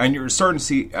 and you're starting to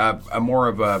see a more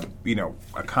of a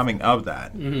a coming of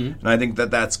that. Mm-hmm. And I think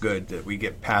that's good that we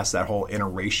get past that whole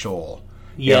interracial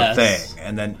Yes. thing,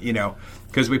 and then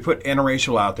because we put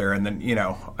interracial out there, and then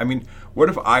I mean, what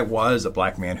if I was a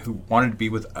black man who wanted to be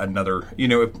with another?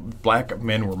 If black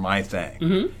men were my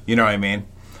thing, you know what I mean?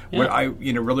 Would I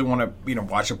really want to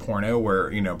watch a porno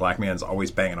where black man's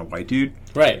always banging a white dude?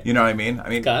 Right. You know what I mean? I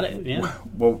mean, Got it. Yeah.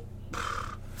 well,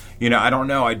 I don't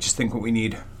know. I just think what we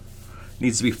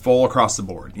needs to be full across the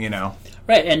board.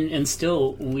 Right. And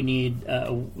still, we need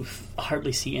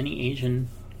hardly see any Asian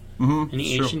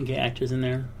Asian gay actors in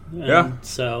there. Yeah.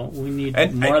 So we need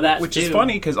And more of that, which too. is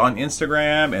funny because on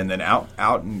Instagram and then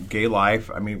out in gay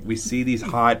life, I mean, we see these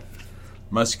hot,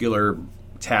 muscular,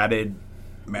 tatted,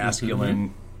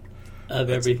 masculine of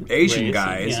every Asian race,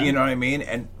 guys. yeah. You know what I mean?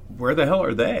 And where the hell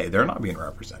are they? They're not being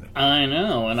represented. I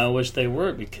know, and I wish they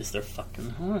were because they're fucking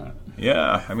hot.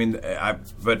 Yeah, I mean,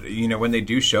 but when they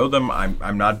do show them,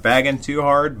 I'm not bagging too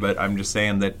hard, but I'm just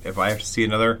saying that if I have to see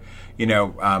another,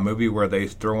 movie where they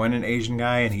throw in an Asian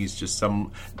guy and he's just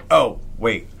some,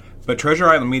 but Treasure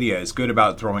Island Media is good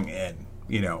about throwing in,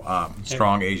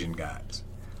 strong Asian guys.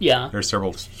 Yeah. There's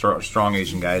several strong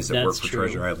Asian guys that work That's for true.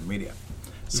 Treasure Island Media,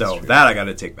 so true. that I got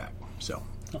to take back. So.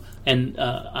 And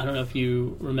I don't know if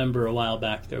you remember a while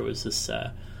back, there was this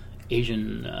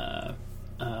Asian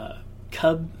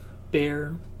cub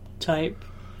bear type.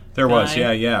 There was,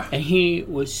 guy, yeah. And he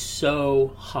was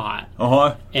so hot.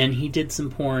 Uh-huh. And he did some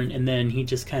porn, and then he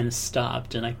just kind of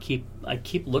stopped. And I keep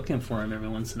looking for him every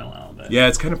once in a while. But Yeah,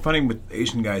 it's kind of funny with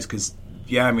Asian guys because,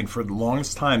 I mean, for the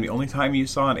longest time, the only time you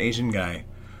saw an Asian guy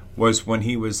was when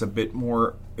he was a bit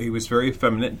more, he was very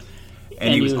effeminate,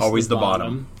 and he was always the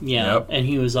bottom. Yeah, Yep. and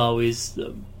he was always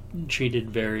treated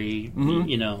very,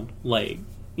 like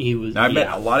he was. Now, I've met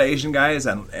a lot of Asian guys,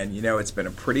 and it's been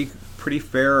a pretty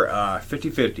fair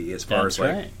 50-50 as far That's as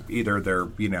like right. either their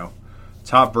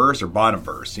top verse or bottom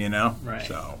verse, Right.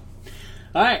 So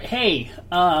All right, hey,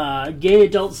 gay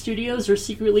adult studios are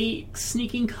secretly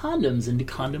sneaking condoms into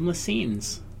condomless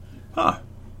scenes. Huh.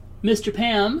 Mr.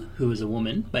 Pam, who is a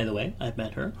woman, by the way, I've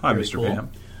met her. Hi, Very Mr. cool.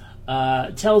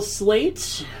 Pam. Tells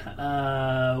Slate,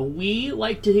 we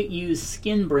like to use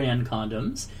skin brand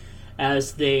condoms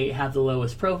as they have the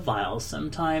lowest profile.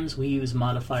 Sometimes we use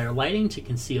modifier lighting to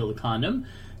conceal the condom.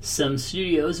 Some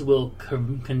studios will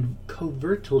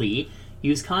covertly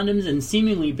use condoms in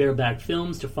seemingly bareback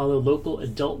films to follow local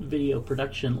adult video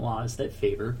production laws that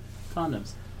favor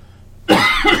condoms.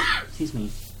 Excuse me.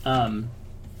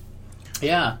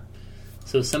 Yeah.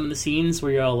 So some of the scenes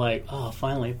where you're all like, oh,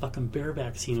 finally a fucking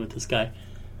bareback scene with this guy.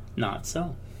 Not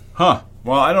so. Huh.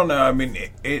 Well, I don't know. I mean,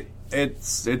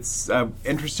 it's an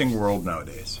interesting world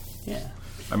nowadays. Yeah.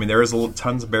 I mean, there is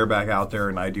tons of bareback out there,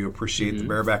 and I do appreciate the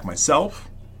bareback myself.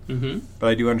 Mm-hmm. But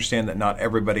I do understand that not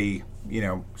everybody,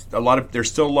 there's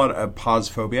still a lot of pause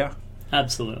phobia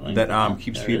Absolutely. that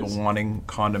keeps There people is. wanting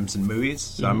condoms in movies.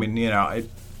 So, I mean,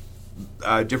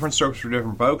 different strokes for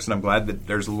different folks, and I'm glad that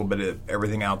there's a little bit of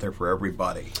everything out there for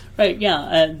everybody. Right,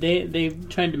 yeah. They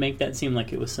tried to make that seem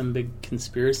like it was some big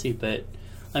conspiracy, but,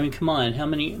 I mean, come on. How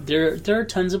many... There are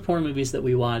tons of porn movies that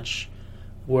we watch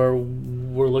where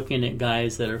we're looking at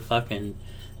guys that are fucking...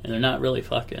 And they're not really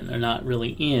fucking. They're not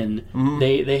really in. Mm-hmm.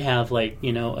 They have, like,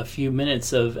 a few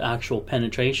minutes of actual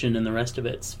penetration, and the rest of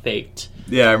it's faked.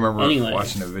 Yeah, I remember Anyway.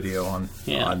 watching a video on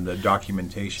the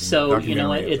documentation. So, you know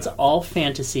what? documentary of It's that. all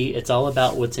fantasy. It's all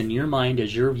about what's in your mind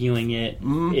as you're viewing it.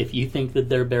 Mm-hmm. If you think that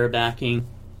they're barebacking,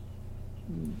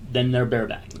 then they're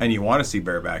barebacking. And you want to see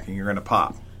barebacking, you're going to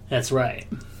pop. That's right.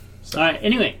 All right,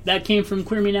 anyway, that came from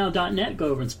queermenow.net. Go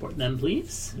over and support them,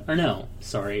 please. Or no,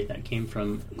 sorry, that came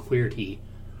from queerty.com.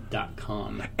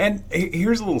 And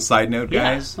here's a little side note,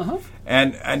 guys. Yeah, uh-huh.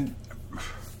 And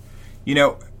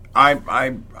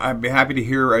I'd be happy to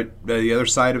hear the other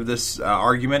side of this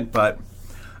argument, but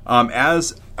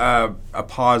as a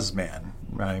pause man,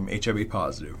 I'm HIV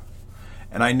positive,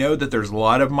 and I know that there's a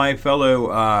lot of my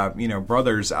fellow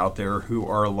brothers out there who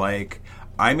are like,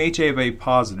 I'm HIV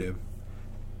positive,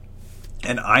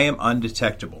 and I am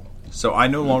undetectable, so I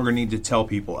no longer need to tell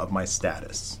people of my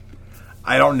status.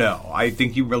 I don't know. I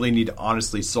think you really need to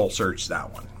honestly soul search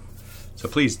that one. So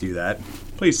please do that.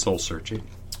 Please soul search it.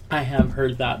 I have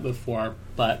heard that before,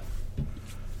 but...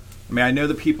 I mean, I know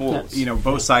that people,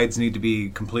 both sides need to be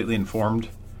completely informed.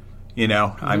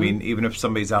 I mean, even if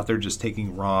somebody's out there just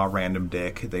taking raw random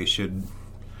dick, they should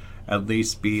at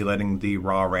least be letting the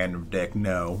raw random dick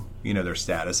know, their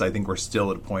status. I think we're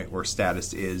still at a point where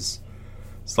status is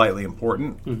slightly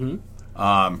important. Mm-hmm.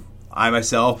 I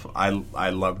myself,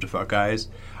 I love to fuck guys.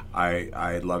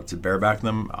 I love to bareback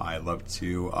them. I love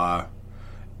to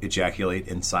ejaculate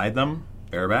inside them,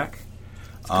 bareback.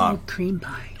 Cream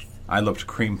pies. I love to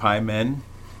cream pie men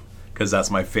because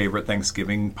that's my favorite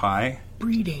Thanksgiving pie.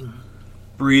 Breeding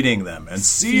them and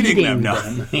seeding them.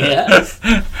 No. Yes.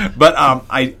 But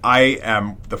I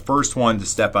am the first one to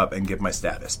step up and give my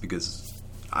status because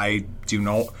I do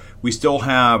know we still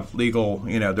have legal,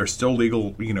 there's still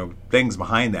legal, things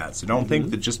behind that. So don't think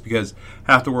that just because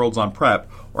half the world's on PrEP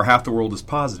or half the world is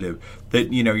positive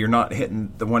that, you're not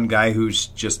hitting the one guy who's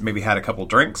just maybe had a couple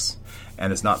drinks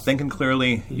and is not thinking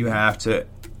clearly. You have to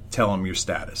tell him your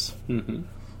status. Mm-hmm.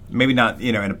 Maybe not,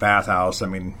 in a bathhouse. I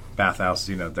mean, bathhouse,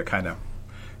 they're kind of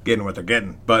getting what they're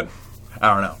getting. But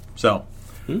I don't know. So,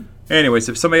 anyways,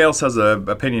 if somebody else has an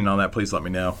opinion on that, please let me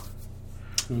know.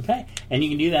 Okay. And you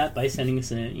can do that by sending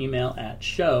us an email at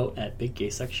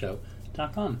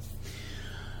show@biggaysexshow.com.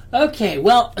 Okay,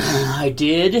 well, I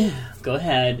did go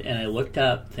ahead and I looked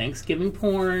up Thanksgiving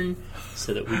porn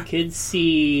so that we could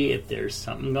see if there's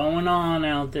something going on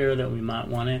out there that we might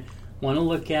want to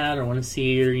look at or want to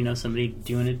see, or somebody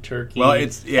doing a turkey. Well,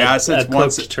 it's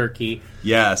cooked turkey.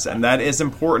 Yes, and that is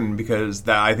important because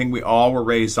I think we all were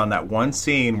raised on that one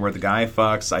scene where the guy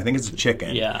fucks. I think it's a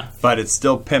chicken. Yeah, but it's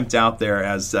still pimped out there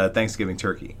as Thanksgiving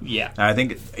turkey. Yeah, and I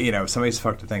think somebody's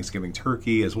fucked a Thanksgiving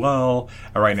turkey as well.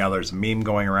 And right now, there's a meme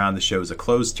going around that shows a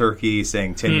closed turkey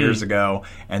saying 10 years ago,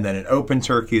 and then an open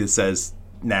turkey that says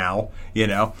now.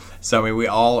 So I mean, we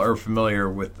all are familiar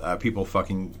with people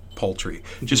fucking poultry.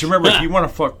 Just remember, if you want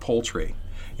to fuck poultry,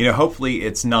 hopefully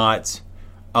it's not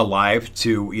alive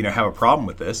to have a problem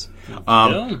with this.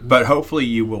 But hopefully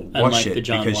you will wash it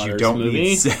because you don't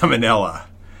need salmonella.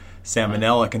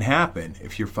 Salmonella can happen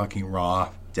if you're fucking raw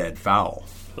dead fowl.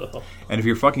 And if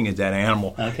you're fucking a dead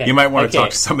animal, you might want to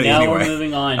talk to somebody now anyway. We're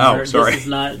moving on. Sorry. This is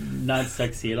not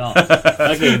sexy at all.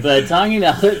 Okay, but talking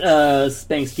about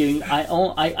Thanksgiving,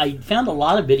 I found a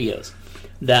lot of videos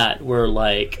that were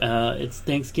like, it's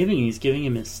Thanksgiving, he's giving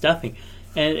him his stuffing.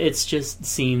 And it's just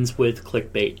scenes with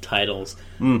clickbait titles.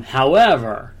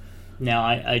 However, now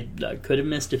I could have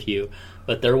missed a few,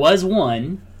 but there was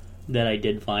one that I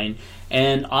did find.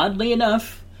 And oddly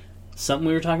enough, something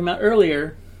we were talking about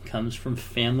earlier comes from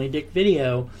Family Dick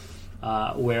Video,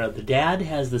 where the dad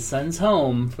has the sons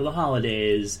home for the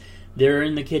holidays. They're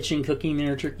in the kitchen cooking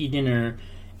their turkey dinner,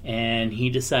 and he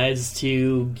decides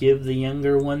to give the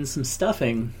younger one some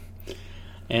stuffing.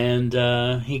 And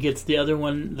he gets the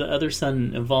other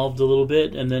son involved a little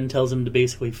bit, and then tells him to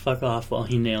basically fuck off while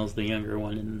he nails the younger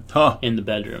one in the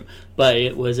bedroom. But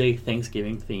it was a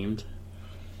Thanksgiving-themed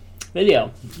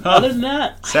video. Other than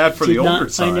that, sad for the older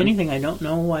son. I did not find anything. I don't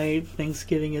know why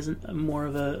Thanksgiving isn't more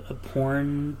of a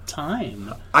porn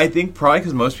time. I think probably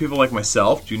because most people like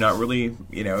myself do not really,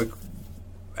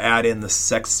 add in the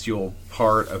sexual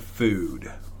part of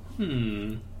food.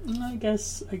 I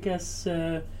guess.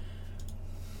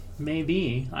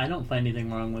 Maybe. I don't find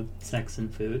anything wrong with sex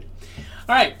and food.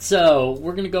 All right, so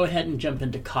we're going to go ahead and jump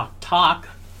into Cock Talk.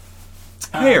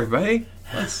 Hey, everybody.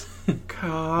 Let's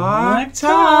Cock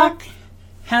Talk.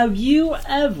 Have you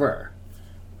ever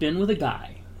been with a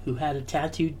guy who had a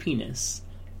tattooed penis,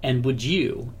 and would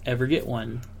you ever get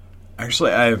one?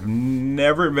 Actually, I've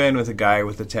never been with a guy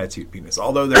with a tattooed penis,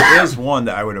 although there is one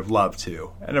that I would have loved to.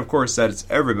 And, of course, that is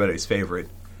everybody's favorite,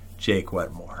 Jake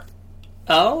Wetmore.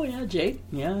 Oh, yeah, Jake.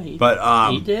 Yeah, he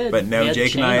did. But no,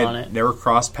 Jake and I had never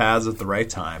crossed paths at the right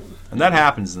time. And that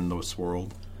happens in this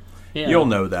world. Yeah. You'll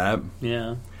know that.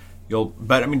 Yeah.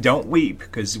 But, I mean, don't weep,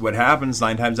 because what happens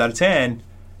 9 times out of 10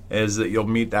 is that you'll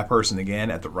meet that person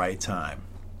again at the right time.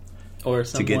 Or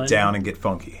someone to get down and get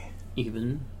funky.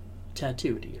 Even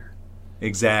tattooed-ier.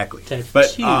 Exactly.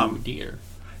 Tattooed-ier.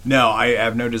 No, I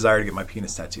have no desire to get my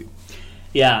penis tattooed.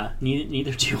 Yeah,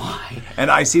 neither do I.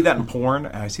 And I see that in porn,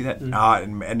 and I see that,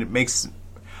 and it makes...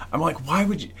 I'm like, why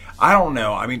would you... I don't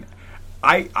know. I mean,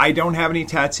 I don't have any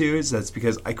tattoos. That's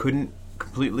because I couldn't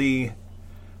completely...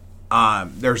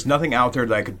 there's nothing out there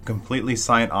that I could completely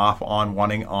sign off on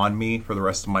wanting on me for the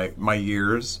rest of my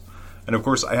years. And, of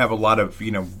course, I have a lot of,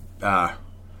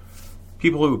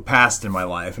 people who passed in my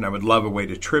life, and I would love a way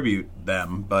to tribute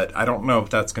them, but I don't know if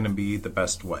that's going to be the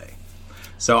best way.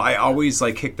 So I always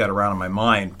kick that around in my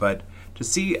mind, but to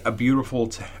see a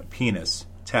beautiful penis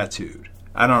tattooed,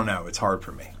 I don't know, it's hard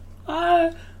for me.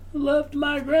 I loved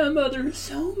my grandmother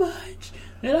so much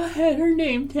that I had her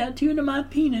name tattooed on my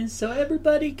penis so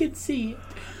everybody could see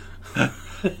it.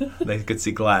 They could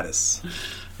see Gladys.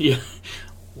 Yeah.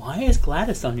 Why is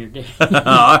Gladys on your dick?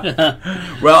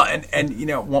 Well,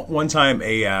 and one time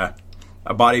a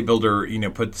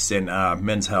bodybuilder put this in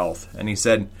Men's Health, and he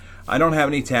said, I don't have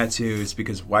any tattoos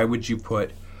because why would you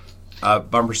put a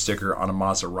bumper sticker on a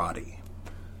Maserati.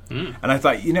 And I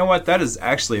thought, you know what? That is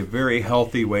actually a very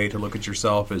healthy way to look at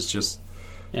yourself. Is just,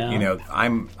 Yeah. you know,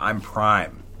 I'm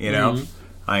prime. You know,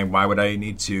 why would I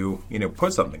need to, you know,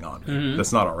 put something on me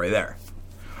that's not already there?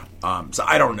 So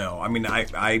I don't know. I mean,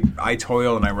 I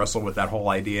toil and I wrestle with that whole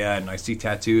idea, and I see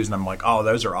tattoos, and I'm like, oh,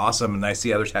 those are awesome. And I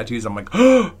see other tattoos, I'm like,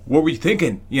 oh, what were you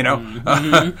thinking? You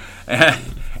know.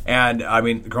 And I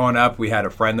mean, growing up, we had a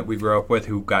friend that we grew up with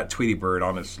who got Tweety Bird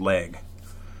on his leg.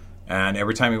 And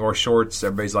every time he wore shorts,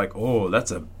 everybody's like, oh,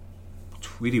 that's a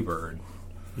Tweety Bird.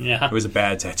 Yeah. It was a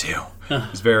bad tattoo.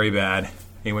 It was very bad.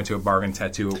 He went to a bargain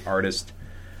tattoo artist.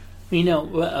 You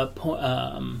know,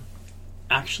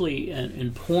 actually,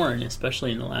 in porn,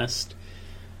 especially in the last,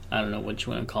 I don't know what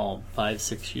you want to call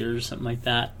 5-6 years, something like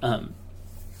that,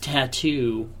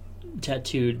 tattooed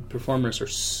performers are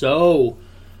so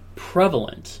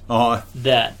prevalent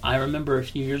that I remember a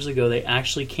few years ago they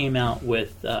actually came out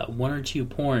with 1 or 2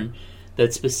 porn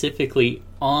that specifically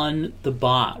on the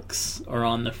box or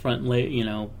on the front,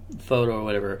 photo or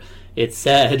whatever, it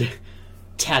said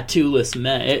 "tattooless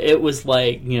men." It was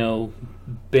like, you know,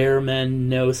 bare men,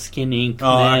 no skin ink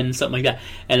men, something like that,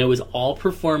 and it was all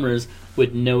performers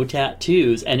with no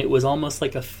tattoos, and it was almost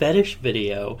like a fetish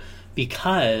video.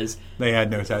 Because they had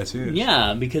no tattoos.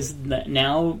 Yeah, because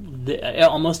now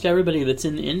almost everybody that's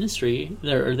in the industry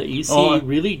or that you see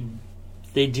really,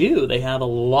 they do. They have a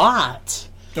lot.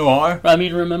 I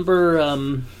mean, remember,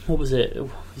 what was it?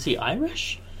 Was he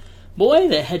Irish? Boy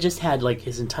that had just had like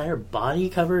his entire body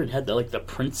covered, had the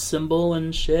Prince symbol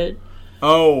and shit.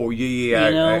 Oh, yeah.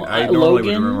 You know, I normally Logan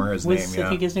would remember his name, yeah. I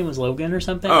think his name was Logan or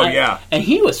something. Yeah. And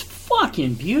he was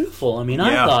fucking beautiful. I mean,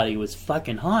 I thought he was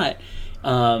fucking hot.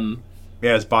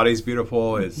 Yeah, his body's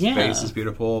beautiful, his face is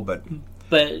beautiful, but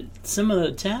some of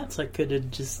the tats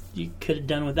you could have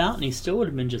done without, and he still would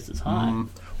have been just as hot.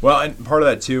 Well, and part of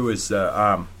that too is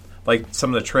like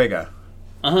some of the Trega.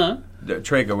 The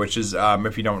Trega, which is,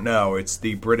 if you don't know, it's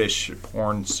the British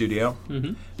porn studio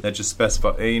that just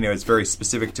specify. You know, it's very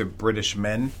specific to British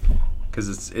men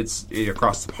because it's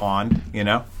across the pond, you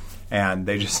know, and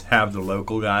they just have the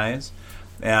local guys.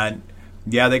 And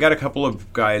yeah, they got a couple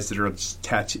of guys that are just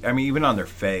tattooed. I mean, even on their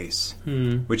face,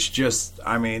 which just,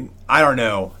 I mean, I don't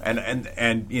know.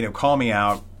 And you know, call me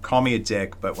out, call me a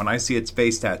dick, but when I see its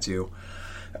face tattoo,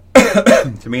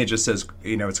 to me it just says,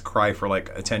 you know, it's a cry for like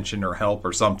attention or help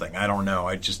or something. I don't know.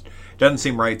 It just doesn't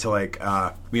seem right to like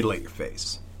mutilate your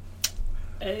face.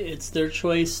 It's their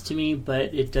choice to me,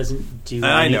 but it doesn't do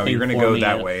anything. I know you're going to go me.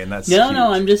 that way, and that's no. cute.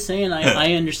 I'm just saying.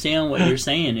 I understand what you're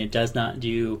saying. It does not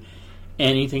do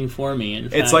anything for me. In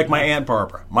fact, it's like my Aunt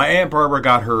Barbara. My Aunt Barbara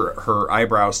got her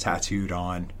eyebrows tattooed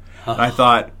on, and I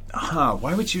thought,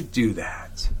 why would you do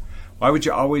that? Why would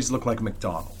you always look like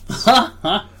McDonald's?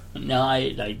 No,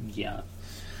 I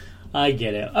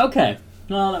get it. Okay.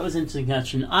 Well, that was an interesting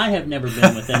question. I have never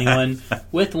been with anyone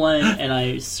with one, and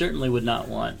I certainly would not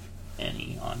want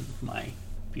any on my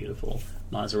beautiful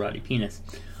Maserati penis.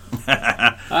 All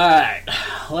right,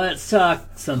 let's talk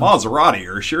some Maserati.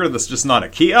 Are you sure that's just not a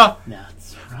Kia?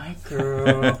 That's right,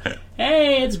 girl.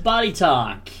 Hey, it's Body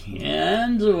Talk,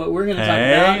 and what we're going to talk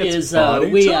about is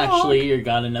we actually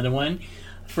got another one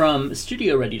from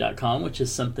StudioReady.com, which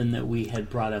is something that we had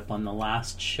brought up on the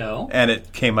last show, and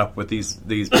it came up with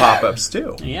these pop-ups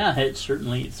too. Yeah, it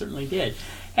certainly did.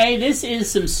 Hey, this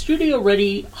is some Studio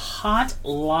Ready hot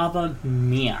lava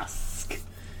mask.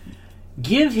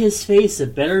 Give his face a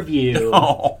better view.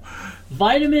 Oh.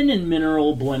 Vitamin and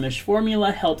mineral blemish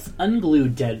formula helps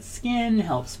unglue dead skin,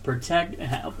 helps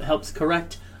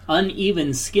correct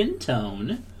uneven skin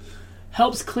tone,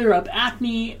 helps clear up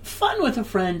acne, fun with a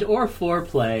friend or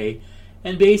foreplay,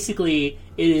 and basically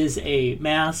it is a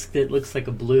mask that looks like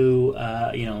a blue,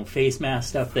 face mask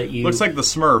stuff that you... Looks like the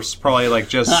Smurfs, probably like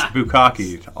just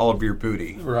bukkake all of your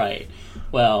booty. Right.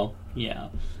 Well, yeah.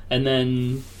 And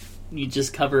then you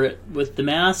just cover it with the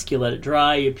mask, you let it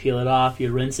dry, you peel it off, you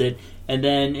rinse it, and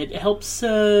then it helps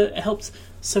so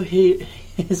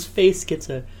his face gets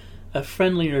a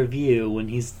friendlier view when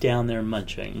he's down there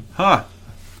munching. Huh.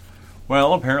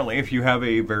 Well, apparently if you have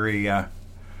a very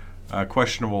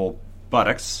questionable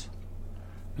buttocks,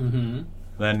 then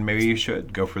maybe you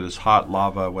should go for this hot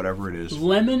lava, whatever it is.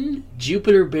 Lemon,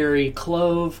 Jupiter berry,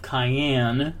 clove,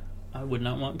 cayenne. I would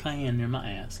not want cayenne near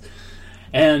my ass.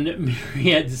 And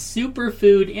myriad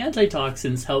superfood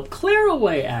antitoxins help clear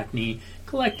away acne,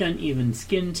 collect uneven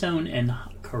skin tone, and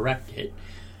correct it.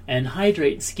 And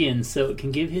hydrate skin so it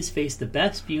can give his face the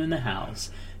best view in the house.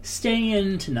 Stay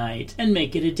in tonight and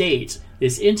make it a date.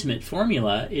 This intimate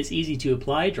formula is easy to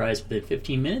apply, dries within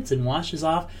 15 minutes, and washes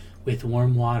off with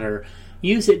warm water.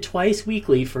 Use it twice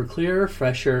weekly for clearer,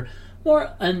 fresher,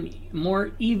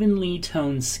 more evenly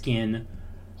toned skin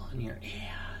on your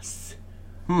ass.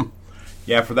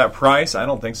 Yeah, for that price, I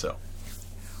don't think so.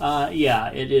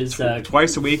 Yeah, it is.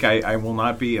 Twice a week, I will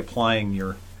not be applying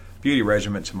your beauty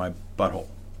regimen to my butthole.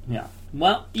 Yeah.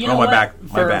 Well, you know my what? back,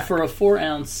 my back. For a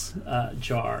 4-ounce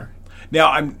jar.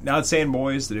 Now, I'm not saying,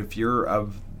 boys, that if you're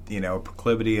of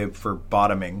proclivity for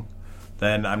bottoming,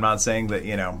 then I'm not saying that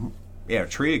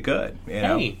treat it good.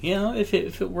 Hey, if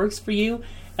it works for you,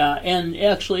 and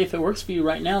actually, if it works for you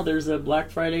right now, there's a Black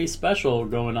Friday special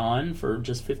going on for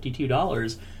just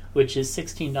 $52, which is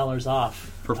 $16 off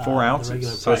for 4 the ounces.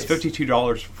 regular So it's price.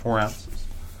 $52 for 4 ounces.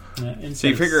 Instead So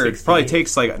you of figure it 68, probably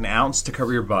takes like an ounce to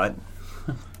cover your butt,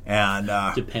 and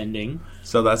depending.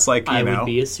 so that's like I would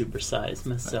be a supersize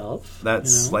myself.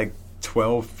 that's like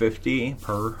 $12.50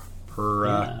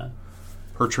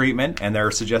 per treatment, and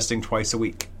they're suggesting twice a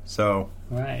week. So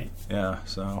right. yeah,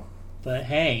 so But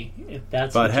hey, if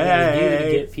that's But what you want to do to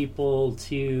hey. get people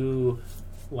to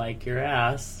like your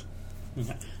ass.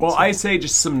 well, I say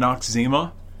just some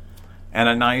Noxzema and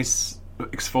a nice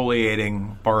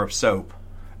exfoliating bar of soap,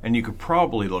 and you could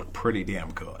probably look pretty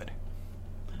damn good.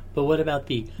 But what about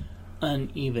the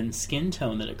uneven skin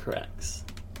tone that it corrects?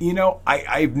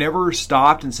 I've never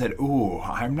stopped and said, "Ooh,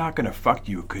 I'm not going to fuck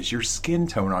you because your skin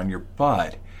tone on your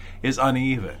butt is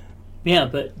uneven." Yeah,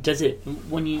 but does it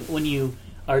when you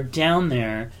are down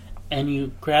there and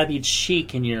you grab each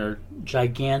cheek in your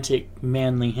gigantic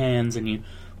manly hands and you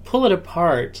pull it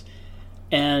apart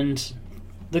and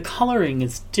the coloring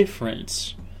is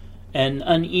different and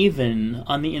uneven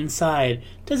on the inside,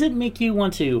 does it make you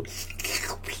want to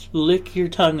lick your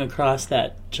tongue across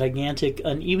that gigantic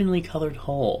unevenly colored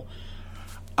hole?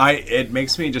 It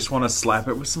makes me just want to slap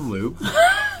it with some lube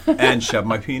and shove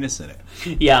my penis in it.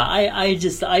 Yeah, I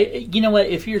you know what,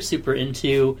 if you're super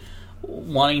into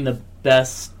wanting the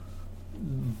best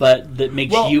but that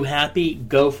makes you happy,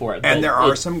 go for it. And But there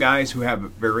are some guys who have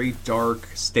very dark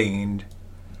stained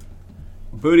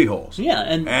booty holes. Yeah,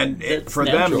 and for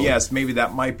that's natural. them, yes, maybe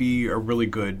that might be a really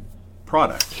good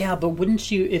product. Yeah, but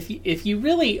wouldn't you, if you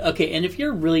really, okay, and if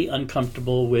you're really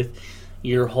uncomfortable with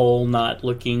your hole not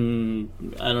looking,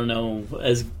 I don't know,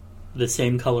 as the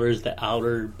same color as the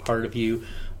outer part of you,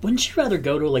 wouldn't you rather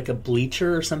go to like a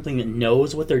bleacher or something that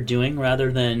knows what they're doing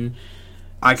rather than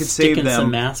I could save sticking them some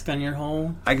mask on your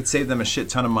hole? I could save them a shit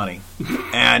ton of money.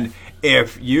 And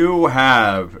if you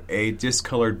have a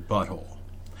discolored butthole,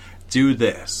 do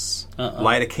this.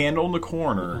 Light a candle in the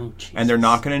corner, and they're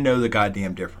not going to know the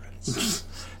goddamn difference.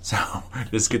 So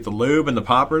just get the lube and the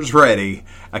poppers ready,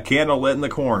 a candle lit in the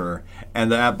corner,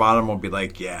 and that bottom will be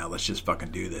like, yeah, let's just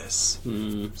fucking do this.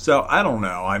 So I don't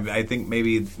know. I think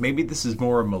maybe this is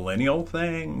more a millennial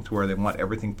thing, to where they want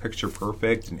everything picture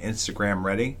perfect and Instagram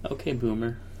ready. Okay,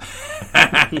 boomer.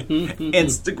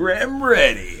 Instagram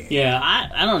ready. Yeah,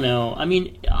 I don't know. I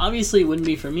mean, obviously it wouldn't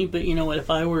be for me, but you know what?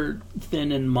 If I were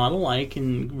thin and model-like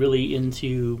and really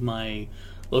into my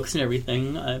looks and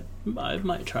everything, I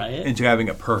might try it. Into having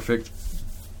a perfect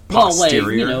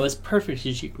posterior. Well, like, as perfect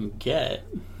as you can get.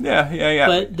 Yeah.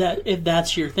 But if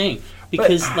that's your thing.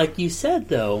 Because, like you said,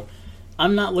 though,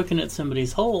 I'm not looking at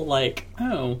somebody's hole like,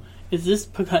 oh, is this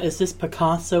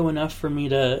Picasso enough for me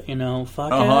to,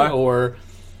 fuck it? Or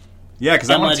yeah,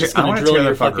 because am I just going to drill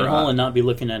your fucking hole up and not be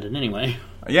looking at it anyway?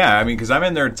 Yeah, I mean, because I'm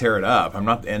in there to tear it up. I'm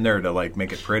not in there to, like,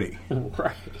 make it pretty.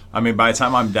 Right. I mean, by the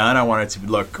time I'm done, I want it to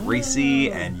look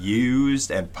greasy and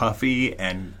used and puffy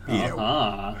and,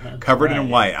 covered in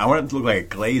white. I want it to look like a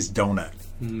glazed donut.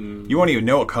 You won't even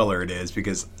know what color it is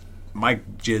because my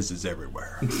jizz is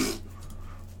everywhere.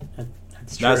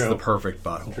 That's true. That's the perfect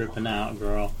butthole. Dripping out,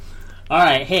 girl. All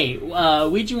right, hey,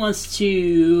 Ouija wants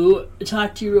to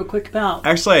talk to you real quick about...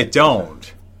 Actually, I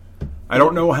don't. I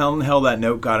don't know how in the hell that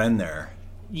note got in there.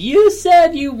 You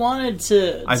said you wanted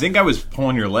to... I think I was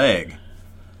pulling your leg.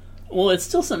 Well, it's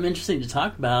still something interesting to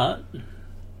talk about.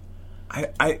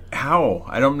 How?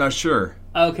 I'm not sure.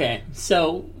 Okay,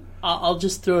 so I'll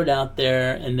just throw it out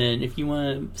there, and then if you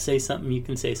want to say something, you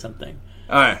can say something.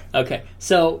 All right. Okay,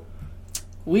 so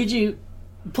Ouija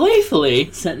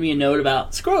playfully sent me a note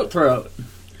about scrot throat.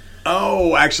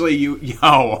 Oh, actually, yeah,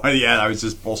 I was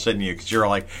just bullshitting you because you're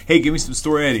like, hey, give me some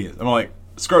story ideas. I'm like,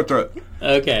 scrot throat.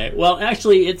 Okay, well,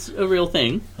 actually, it's a real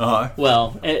thing. Uh-huh.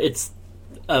 Well, it's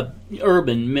a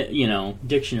urban,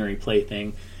 dictionary play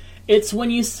thing. It's when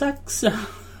you suck so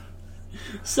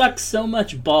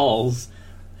much balls,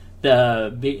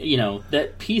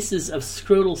 that pieces of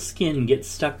scrotal skin get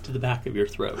stuck to the back of your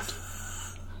throat.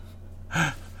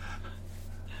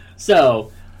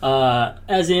 So,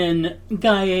 as in,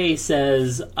 Guy A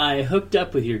says, I hooked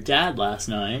up with your dad last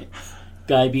night.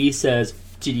 Guy B says,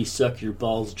 Did he suck your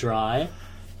balls dry?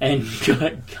 And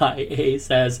Guy A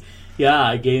says, yeah,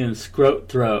 I gave him scrote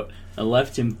throat and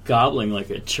left him gobbling like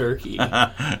a turkey.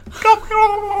 But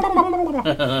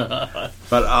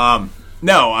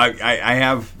no, I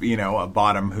have a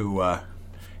bottom who he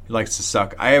likes to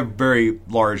suck. I have very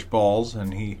large balls,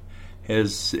 and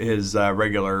his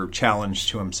regular challenge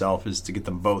to himself is to get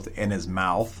them both in his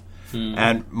mouth.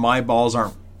 And my balls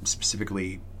aren't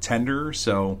specifically tender,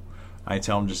 so I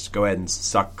tell him just go ahead and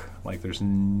suck like there's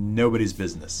nobody's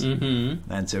business.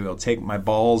 And so he'll take my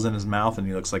balls in his mouth, and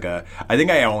he looks like I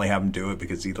think I only have him do it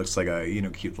because he looks like a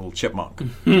cute little chipmunk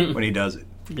when he does it.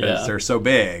 Because they're so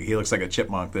big, he looks like a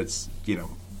chipmunk that's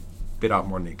bit off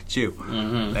more than he could chew,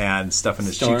 and stuffing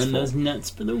his cheeks full. Storing those nuts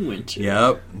for the winter.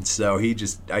 Yep. And so I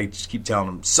just keep telling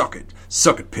him, suck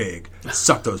it, pig,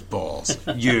 suck those balls.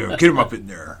 Yeah, get him up in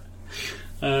there.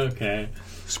 Okay.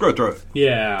 Screw throat.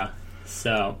 Yeah.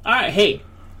 So, all right, hey,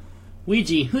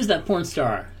 Ouija, who's that porn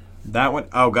star? That one,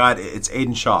 oh God, it's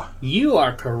Aiden Shaw. You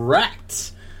are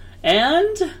correct.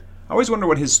 And I always wonder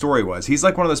what his story was. He's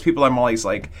like one of those people I'm always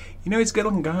like, he's a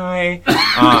good-looking guy.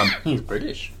 he's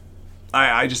British.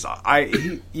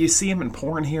 You see him in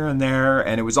porn here and there,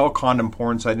 and it was all condom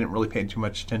porn, so I didn't really pay too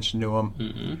much attention to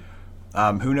him.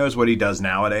 Who knows what he does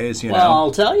nowadays? Well,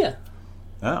 I'll tell you.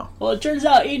 Oh. Well, it turns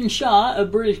out Aiden Shaw, a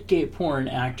British gay porn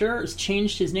actor, has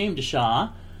changed his name to Shaw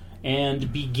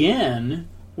and began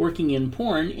working in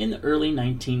porn in the early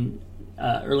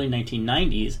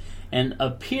 1990s and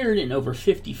appeared in over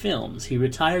 50 films. He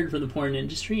retired from the porn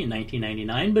industry in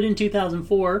 1999, but in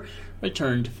 2004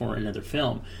 returned for another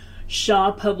film.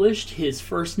 Shaw published his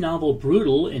first novel,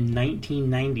 Brutal, in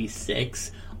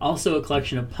 1996, also a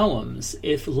collection of poems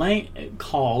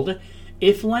called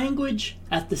If Language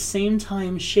at the Same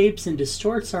Time Shapes and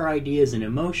Distorts Our Ideas and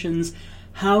Emotions,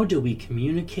 How Do We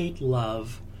Communicate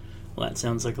Love? Well, that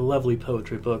sounds like a lovely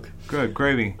poetry book. Good,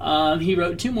 gravy. He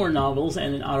wrote 2 more novels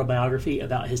and an autobiography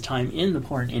about his time in the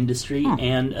porn industry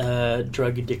and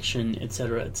drug addiction,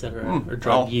 etc., or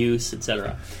drug use,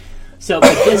 etc. So,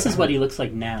 but this is what he looks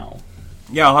like now.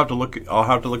 Yeah, I'll have to look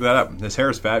that up. His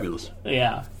hair is fabulous.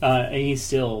 Yeah, he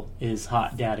still is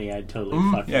hot daddy. I'd totally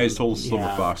fuck him. Yeah, he's total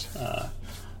silver fox.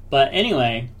 But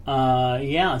anyway, so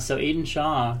Aiden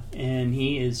Shaw, and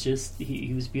he is just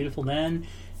he was beautiful then,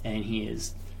 and he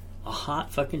is a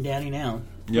hot fucking daddy now.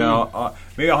 Yeah,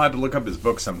 maybe I'll have to look up his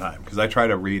book sometime because I try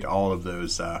to read all of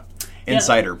those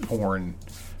insider porn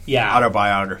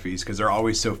autobiographies because they're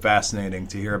always so fascinating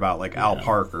to hear about, like Al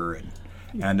Parker and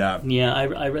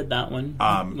I read that one.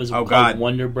 Was it called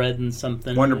Wonder Bread and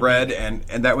something? Wonder Bread, and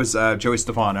that was Joey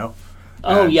Stefano.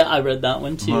 Oh yeah, I read that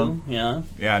one too. Yeah.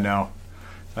 Yeah, no,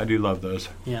 I do love those.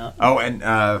 Yeah. Oh, and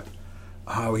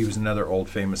he was another old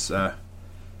famous.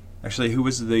 Actually, who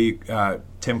was the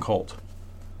Tim Colt?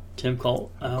 Tim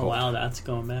Colt. Oh Colt. Wow, that's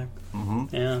going back.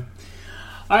 Yeah.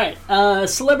 All right,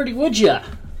 celebrity would ya?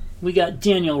 We got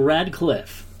Daniel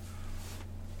Radcliffe.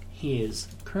 He is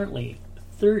currently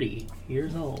 30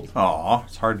 years old. Aw,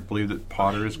 it's hard to believe that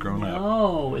Potter has grown up.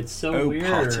 Oh, it's so weird.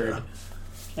 Potter.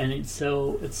 And it's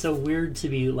so weird to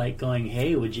be like going,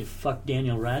 "Hey, would you fuck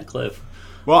Daniel Radcliffe?"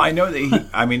 Well, I know that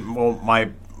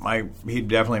he'd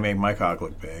definitely make my cock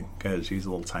look big because he's a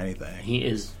little tiny thing. He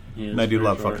is. And I do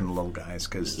love fucking the little guys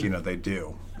because they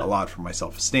do a lot for my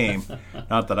self-esteem.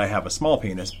 Not that I have a small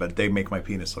penis, but they make my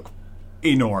penis look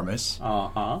enormous,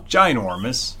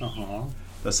 ginormous.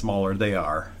 The smaller they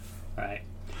are. Right.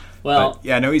 Well,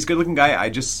 but, no, he's a good-looking guy. I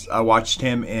just watched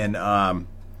him in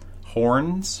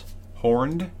Horned.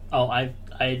 Oh, I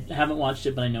haven't watched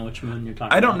it, but I know which one you're talking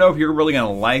about. I don't know if you're really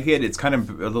going to like it. It's kind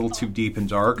of a little too deep and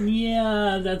dark.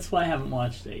 Yeah, that's why I haven't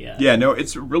watched it yet. Yeah, no,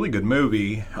 it's a really good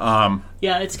movie.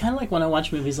 Yeah, it's kind of like when I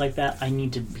watch movies like that, I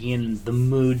need to be in the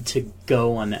mood to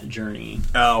go on that journey.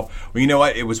 Oh, well, you know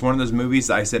what? It was one of those movies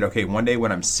that I said, okay, one day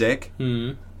when I'm sick...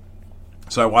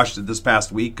 So I watched it this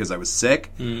past week because I was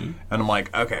sick, and I'm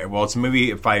like, okay, well, it's a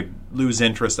movie. If I lose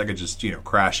interest, I could just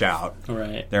crash out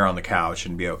there on the couch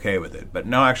and be okay with it. But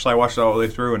no, actually, I watched it all the way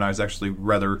through, and I was actually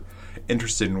rather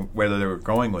interested in whether they were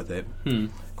going with it.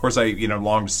 Of course, I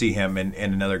longed to see him in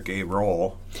another gay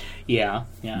role. Yeah.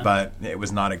 But it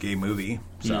was not a gay movie.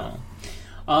 So.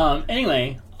 No.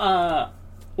 Anyway,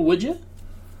 would you?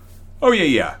 Oh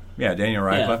yeah, Daniel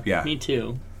Radcliffe. Yeah, me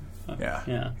too.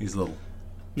 Yeah, he's little.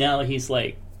 Now he's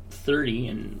like 30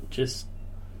 and he's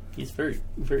very,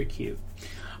 very cute.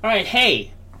 All right,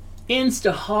 hey,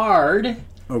 Instahard.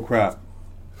 Oh, crap.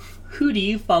 Who do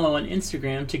you follow on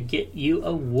Instagram to get you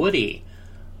a Woody?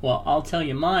 Well, I'll tell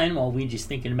you mine while Ouija's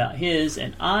thinking about his,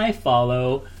 and I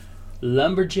follow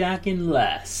Lumberjack and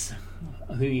Less,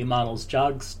 who models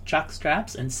jock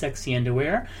straps and sexy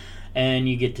underwear. and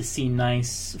you get to see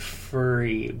nice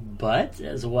furry butt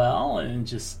as well, and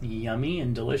just yummy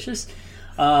and delicious.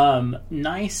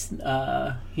 Nice.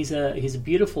 He's a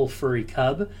beautiful furry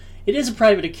cub. It is a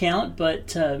private account,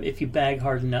 but if you bag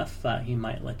hard enough, he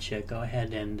might let you go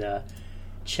ahead and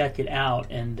check it out.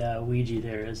 And Ouija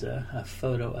there is a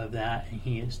photo of that, and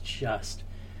he is just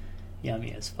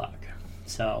yummy as fuck.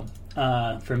 So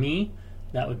for me,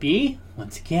 that would be,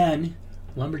 once again,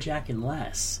 Lumberjack and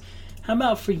Les. How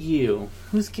about for you?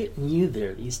 Who's getting you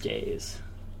there these days?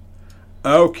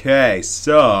 Okay,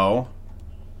 so...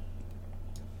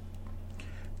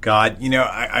 God,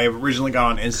 I originally got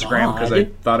on Instagram because I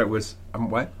thought it was...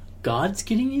 what? God's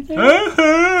getting you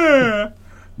there?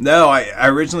 No, I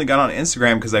originally got on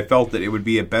Instagram because I felt that it would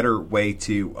be a better way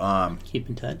to... keep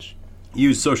in touch.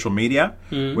 Use social media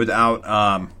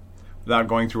without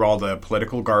going through all the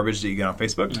political garbage that you get on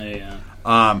Facebook.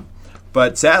 Yeah.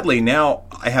 But sadly, now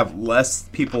I have less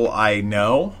people I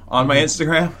know on my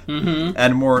Instagram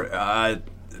and more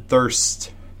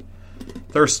thirst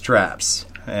traps.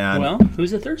 And well,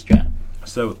 who's a thirst trap?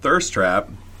 So thirst trap.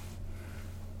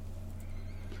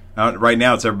 Right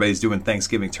now, it's everybody's doing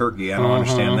Thanksgiving turkey. I don't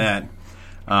understand that.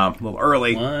 A little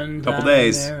early, couple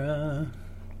days. I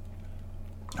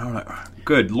don't know.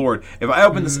 Good Lord. If I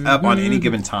open this up on any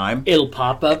given time... It'll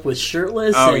pop up with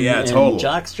shirtless and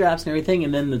jock straps and everything,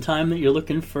 and then the time that you're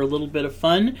looking for a little bit of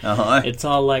fun, it's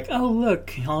all like, oh,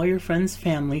 look, all your friends'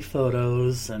 family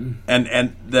photos. And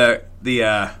the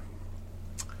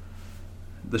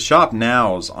shop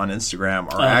nows on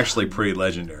Instagram are actually pretty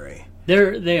legendary.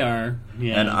 They are,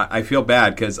 yeah. And I feel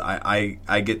bad because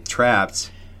I get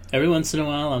trapped. Every once in a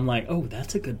while, I'm like, oh,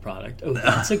 that's a good product. Oh,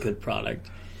 that's a good product.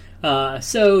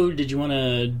 So, did you want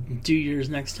to do yours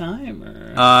next time?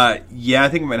 Or? Yeah, I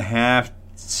think I'm going to have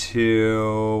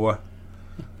to.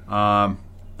 Yeah,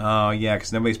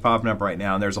 because nobody's popping up right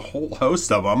now, and there's a whole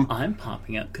host of them. I'm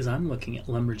popping up because I'm looking at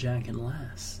Lumberjack and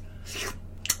Les.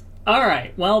 All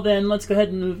right, well then, let's go ahead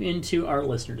and move into our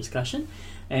listener discussion.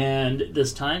 And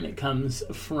this time it comes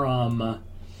from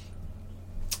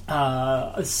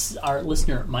our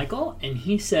listener, Michael, and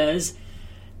he says,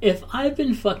 if I've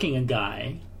been fucking a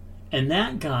guy, and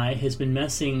that guy has been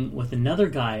messing with another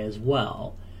guy as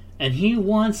well, and he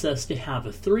wants us to have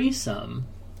a threesome,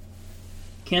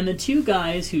 can the two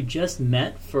guys who just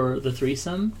met for the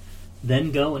threesome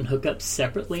then go and hook up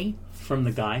separately from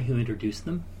the guy who introduced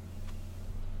them?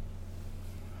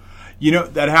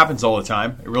 That happens all the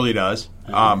time. It really does.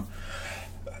 I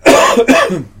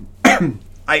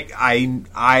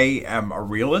am a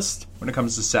realist when it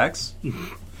comes to sex.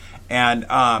 And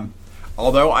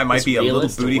although I might be a little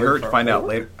booty hurt to find out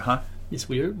later. Huh? Is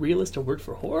realist a word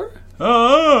for whore?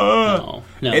 No.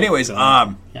 Anyways,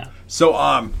 yeah. So,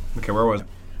 okay, where was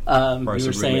I? You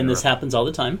were saying this happens all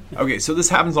the time. Okay, so this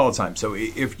happens all the time. So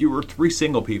if you were three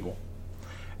single people,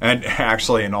 and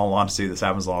actually, in all honesty, this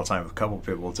happens all the time with a couple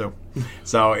people, too.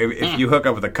 So if you hook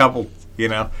up with a couple,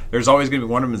 there's always going to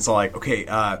be one of them that's like, okay,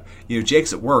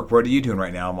 Jake's at work. What are you doing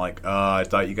right now? I'm like, I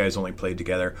thought you guys only played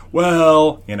together.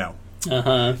 Well,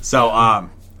 So,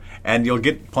 and you'll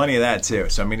get plenty of that, too.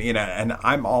 So, I mean, and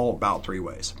I'm all about three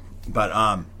ways. But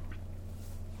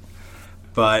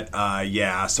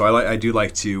yeah, so I do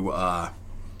like to,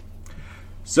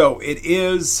 so it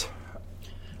is...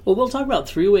 Well, we'll talk about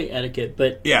three-way etiquette,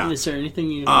 but is there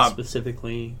anything you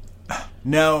specifically...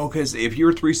 No, because if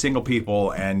you're three single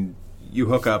people and you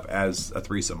hook up as a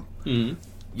threesome,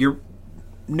 you're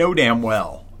know damn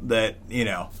well that,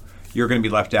 you're going to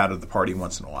be left out of the party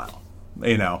once in a while.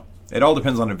 It all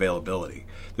depends on availability.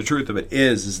 The truth of it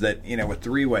is that, with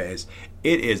three ways,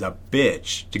 it is a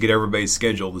bitch to get everybody's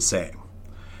schedule the same.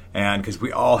 And because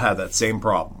we all have that same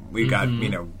problem. We got,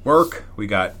 work, we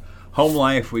got home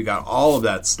life, we got all of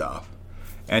that stuff,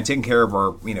 and taking care of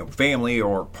our family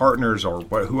or partners or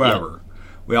whoever.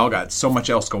 We all got so much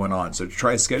else going on. So to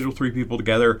try to schedule three people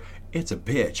together, it's a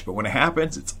bitch. But when it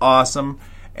happens, it's awesome.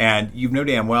 And you know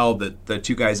damn well that the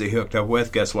two guys they hooked up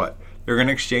with, guess what? They're going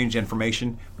to exchange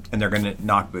information and they're going to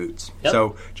knock boots. Yep.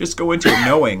 So just go into it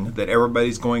knowing that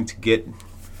everybody's going to get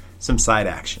some side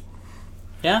action.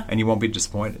 Yeah. And you won't be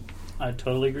disappointed. I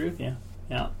totally agree with you.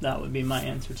 Yeah, that would be my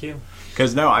answer too.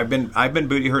 Because I've been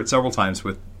booty hurt several times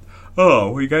with,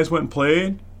 you guys went and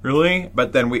played, really?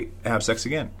 But then we have sex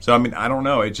again. So I mean, I don't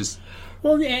know. It just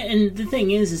and the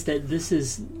thing is that this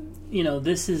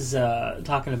is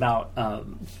talking about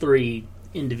three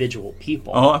individual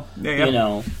people.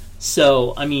 Yeah.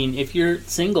 So I mean, if you're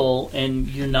single and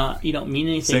you don't mean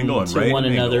anything to one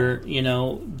another,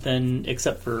 then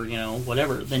except for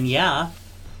whatever, then yeah.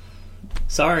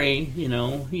 Sorry,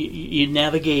 you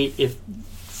navigate if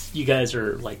you guys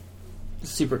are like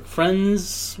super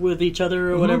friends with each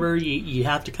other or whatever, you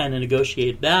have to kind of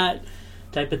negotiate that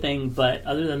type of thing. But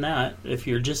other than that, if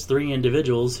you're just three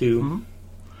individuals who,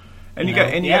 and you got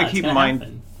to keep in mind,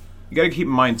 happen. you got to keep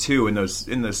in mind too in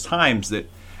those times that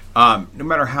no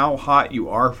matter how hot you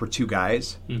are for two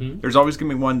guys, there's always going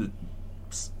to be one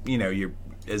that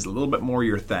is a little bit more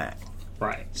your thing.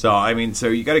 Right. So I mean, so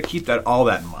you got to keep all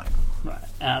that in mind. Right.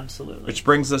 Absolutely. Which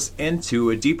brings us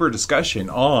into a deeper discussion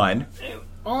on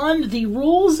the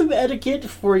rules of etiquette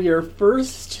for your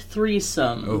first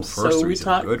threesome. Oh, first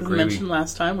threesome. Good we gravy. mentioned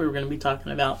last time we were going to be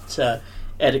talking about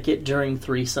etiquette during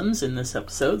threesomes in this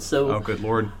episode. So, oh, good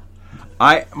Lord.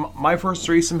 My first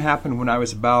threesome happened when I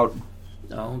was about...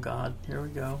 Oh, God. Here we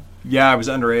go. Yeah, I was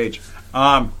underage.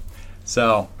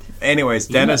 So, anyways,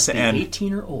 You Dennis must be and...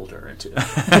 18 or older to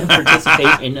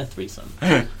participate in a threesome.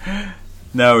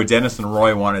 No, Dennis and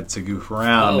Roy wanted to goof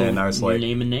around, and I was you're like...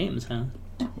 naming names, huh?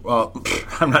 Well,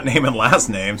 I'm not naming last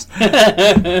names.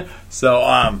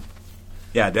 So,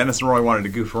 yeah, Dennis and Roy wanted to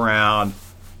goof around,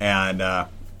 and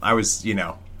I was,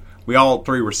 we all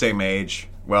three were same age.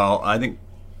 Well, I think,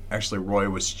 actually, Roy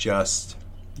was just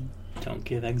Don't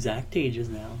give exact ages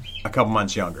now. a couple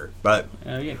months younger. But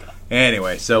There you go.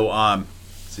 anyway, so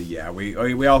yeah,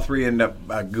 we all three ended up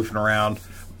goofing around.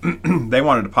 They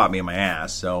wanted to pop me in my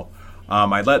ass, so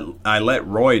I let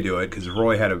Roy do it because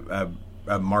Roy had a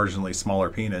marginally smaller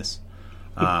penis.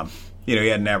 He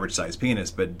had an average sized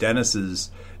penis, but Dennis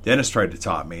tried to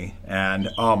top me, and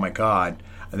oh my God,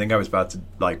 I think I was about to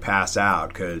pass out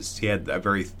because he had a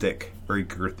very thick, very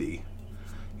girthy,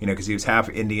 because he was half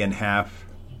Indian, half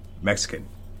Mexican,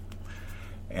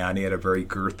 and he had a very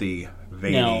girthy,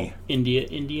 veiny. Now,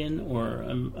 Indian or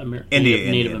Native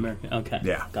Indian. American? Okay.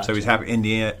 Yeah, Gotcha. so he's half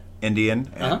Indian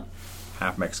and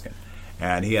half Mexican,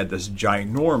 and he had this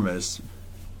ginormous,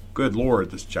 good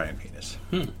Lord, this giant penis.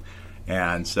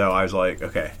 And so I was like,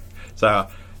 okay. So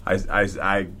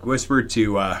I whispered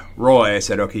to Roy, I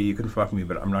said, okay, you can fuck me,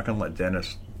 but I'm not going to let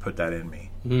Dennis put that in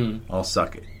me. I'll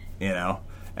suck it,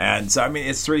 And so, I mean,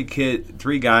 it's three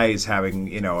guys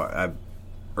having, a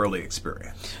early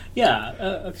experience.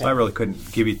 Yeah. Okay. So I really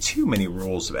couldn't give you too many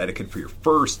rules of etiquette for your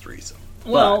first threesome.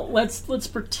 Well, let's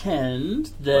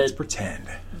pretend that Let's pretend.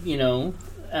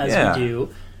 as we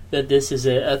do, that this is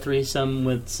a threesome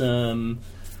with some,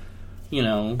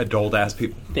 Adult ass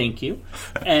people. Thank you,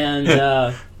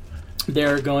 and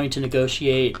they're going to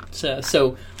negotiate.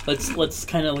 So let's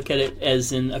kind of look at it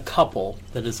as in a couple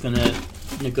that is going to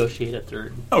negotiate a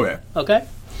third. Okay. Okay,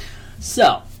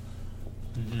 so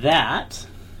that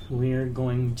we're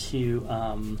going to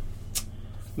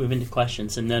move into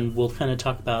questions, and then we'll kind of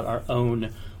talk about our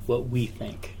own what we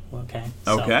think. Okay.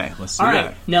 Okay. Let's do all that.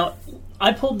 right. Now,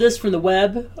 I pulled this from the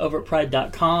web over at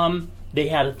Pride.com. They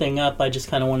had a thing up. I just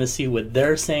kind of want to see what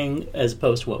they're saying as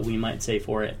opposed to what we might say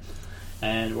for it.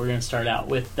 And we're going to start out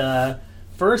with,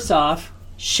 first off,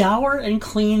 shower and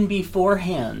clean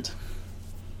beforehand.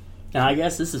 Now, I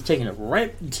guess this is taking it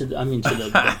right to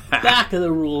the back of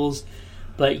the rules.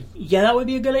 But, yeah, that would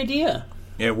be a good idea.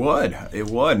 It would. It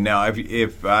would. Now,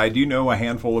 if I do know a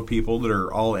handful of people that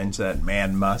are all into that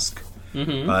man musk,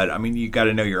 but, I mean, you got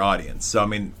to know your audience. So, I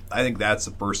mean, I think that's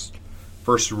the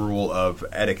first rule of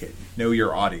etiquette. Know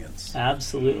your audience.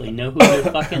 Absolutely. Know who they're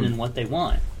fucking and what they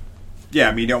want. Yeah,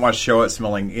 I mean, you don't want to show it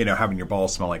smelling, having your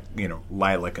balls smell like,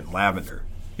 lilac and lavender,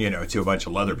 to a bunch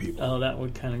of leather people. Oh, that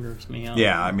would kind of gross me out.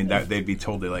 Yeah, I mean, they'd be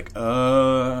totally like,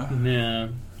 Yeah.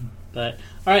 But,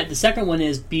 all right, the second one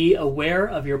is be aware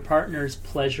of your partner's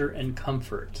pleasure and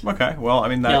comfort. Okay, well, I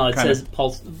mean, that Now, it kind says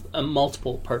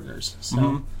multiple partners,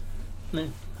 so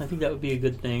I think that would be a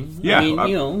good thing. Yeah, I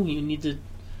mean, you need to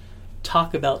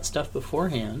talk about stuff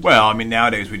beforehand. Well, I mean,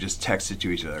 nowadays we just text it to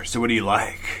each other. So what do you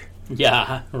like?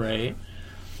 Yeah, right.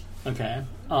 Okay.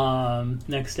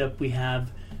 Next up we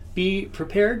have be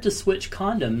prepared to switch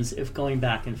condoms if going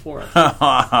back and forth.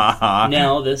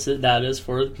 Now, that is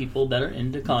for the people that are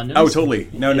into condoms. Oh, totally.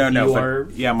 No. You But, are-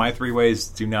 yeah, my 3 ways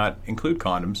do not include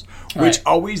condoms, Right. which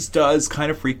always does kind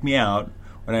of freak me out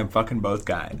when I'm fucking both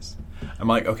guys. I'm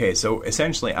like, okay, so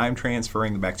essentially I'm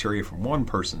transferring the bacteria from one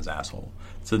person's asshole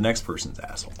to the next person's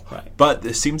asshole. Right. But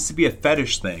there seems to be a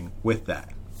fetish thing with that.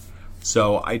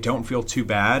 So I don't feel too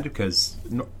bad because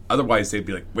otherwise they'd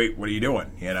be like, wait, what are you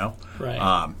doing?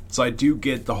 Right. So I do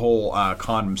get the whole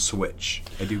condom switch.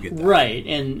 I do get that. Right,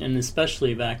 and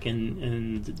especially back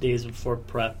in the days before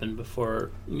PrEP and before,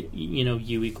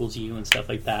 U equals U and stuff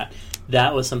like that,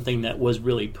 that was something that was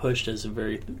really pushed as a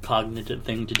very cognitive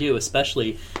thing to do,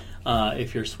 especially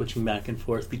if you're switching back and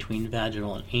forth between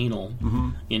vaginal and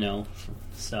anal,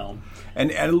 so... And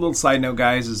a little side note,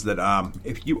 guys, is that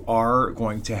if you are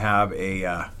going to have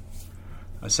a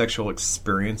a sexual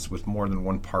experience with more than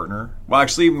one partner, well,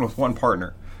 actually, even with one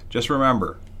partner, just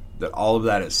remember that all of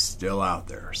that is still out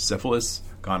there. Syphilis,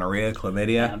 gonorrhea,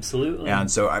 chlamydia. Absolutely. And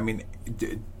so, I mean,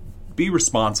 be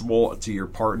responsible to your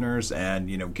partners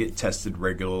and, get tested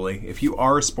regularly. If you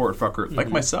are a sport fucker, like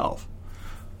myself.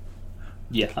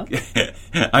 Yeah.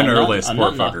 I'm not really a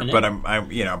sport not fucker, knocking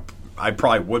but it. I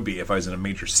probably would be if I was in a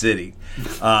major city.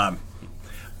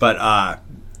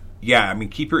 Yeah, I mean,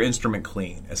 keep your instrument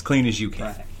clean as you can.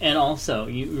 Right. And also,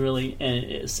 you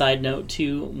really, side note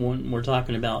too, when we're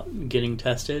talking about getting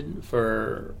tested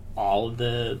for all of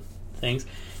the things,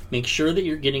 make sure that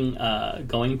you're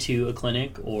going to a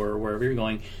clinic or wherever you're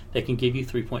going that can give you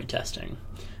 3-point testing.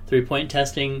 3-point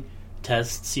testing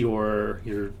tests your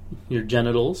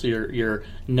genitals, your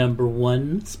number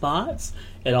one spots.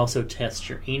 It also tests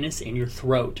your anus and your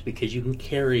throat because you can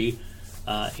carry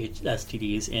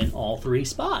STDs in all 3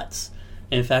 spots.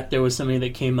 In fact, there was somebody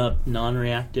that came up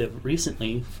non-reactive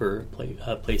recently for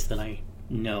a place that I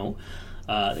know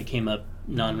that came up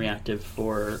non-reactive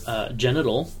for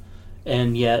genital,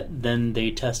 and yet then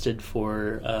they tested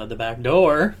for the back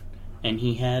door, and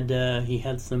he had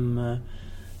some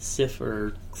SIF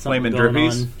or something Flamin' going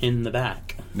drippies? on in the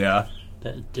back. Yeah.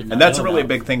 And that's a really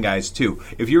big thing, guys, too.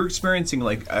 If you're experiencing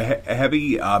like a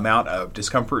heavy amount of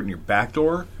discomfort in your back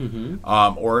door,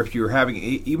 or if you're having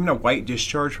even a white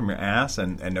discharge from your ass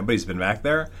and nobody's been back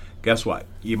there, guess what?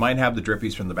 You might have the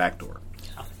drippies from the back door.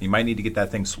 Yeah. You might need to get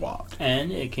that thing swabbed.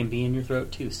 And it can be in your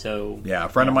throat, too. So yeah, a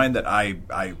friend of mine that I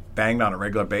banged on a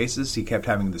regular basis, he kept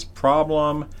having this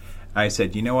problem. I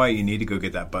said, you know what? You need to go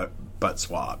get that butt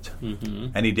swabbed.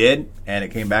 And he did, and it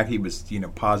came back. He was,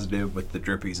 positive with the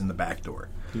drippies in the back door.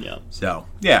 Yeah. So,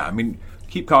 yeah, I mean,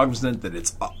 keep cognizant that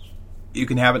it's you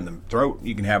can have it in the throat,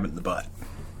 you can have it in the butt.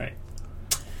 Right.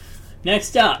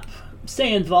 Next up,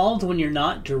 stay involved when you're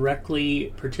not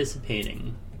directly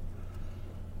participating.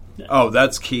 Oh,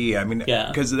 that's key. I mean, Yeah.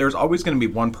 because there's always going to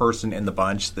be one person in the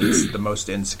bunch that's the most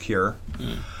insecure.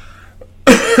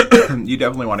 You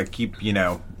definitely want to keep,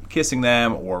 kissing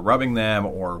them or rubbing them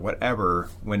or whatever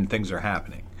when things are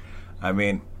happening. I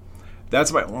mean,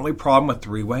 that's my only problem with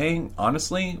three-way,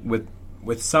 honestly, with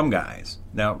some guys.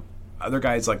 Now, other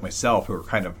guys like myself who are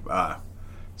kind of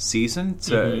seasoned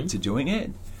to doing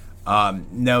it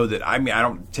know that, I mean, I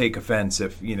don't take offense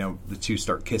if, the two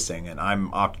start kissing and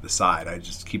I'm off to the side. I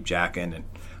just keep jacking and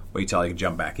wait till I can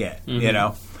jump back in,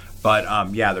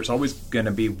 But, yeah, there's always going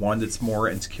to be one that's more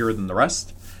insecure than the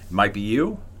rest. It might be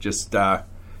you. Just,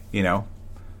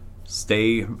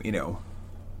 stay,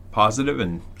 positive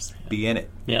and be in it.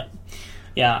 Yeah.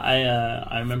 Yeah,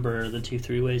 I remember the 2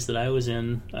 3-ways that I was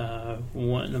in.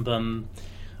 One of them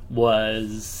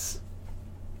was...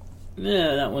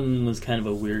 Yeah, that one was kind of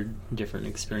a weird, different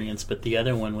experience. But the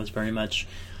other one was very much...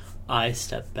 I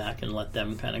stepped back and let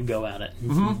them kind of go at it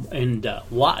and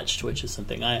watched, which is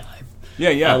something I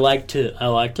like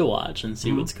to watch and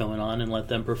see what's going on and let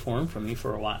them perform for me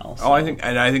for a while. So. Oh, I think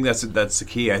that's the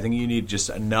key. I think you need just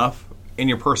enough in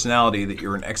your personality that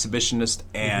you're an exhibitionist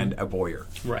and a voyeur.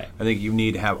 Right. I think you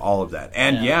need to have all of that.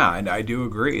 And and I do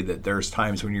agree that there's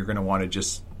times when you're going to want to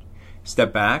just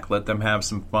step back, let them have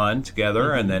some fun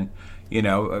together, and then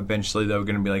eventually they're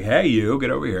going to be like, "Hey, you get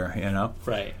over here,"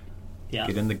 Right. Yeah.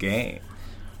 Get in the game.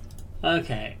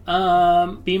 Okay.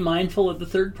 Be mindful of the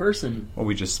third person. What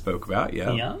we just spoke about,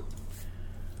 yeah. Yeah.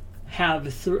 Have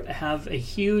a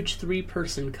huge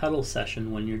 3-person cuddle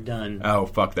session when you're done. Oh,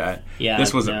 fuck that. Yeah.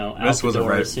 This wasn't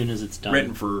as soon as it's done.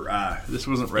 Written for this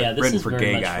wasn't this written is for very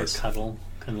gay much guys. For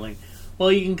cuddling.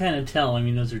 Well, you can kind of tell. I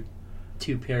mean, those are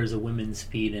 2 pairs of women's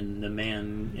feet and the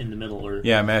man in the middle.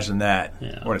 Yeah, imagine that.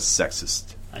 Yeah. What a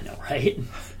sexist. I know, right?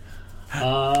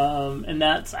 And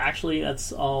that's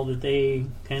all that they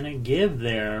kind of give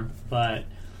there. But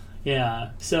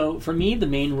yeah, so for me, the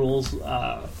main rules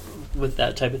with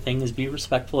that type of thing is be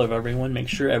respectful of everyone. Make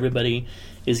sure everybody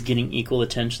is getting equal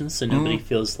attention, so nobody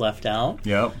feels left out.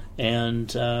 Yep.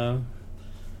 And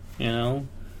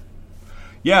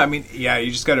Yeah, I mean,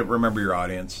 you just got to remember your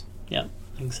audience. Yep,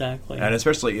 exactly. And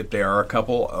especially if they are a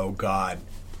couple, oh God.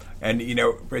 And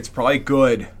it's probably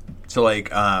good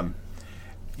to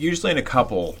usually in a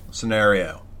couple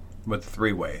scenario with a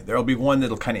 3-way, there'll be one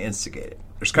that'll kind of instigate it.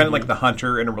 There's kind of like the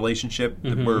hunter in a relationship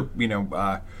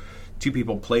where, 2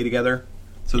 people play together.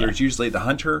 So there's usually the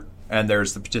hunter and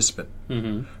there's the participant.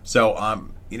 So,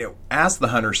 ask the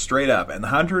hunter straight up, and the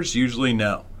hunters usually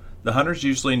know. The hunters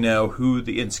usually know who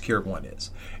the insecure one is.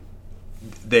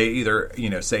 They either,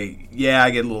 say, yeah,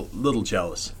 I get a little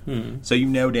jealous. So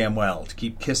damn well to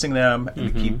keep kissing them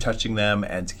and to keep touching them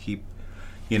and to keep,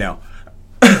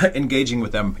 engaging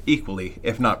with them equally,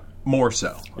 if not more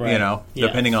so, Right. Yeah.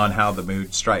 depending on how the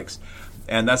mood strikes.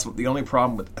 And that's the only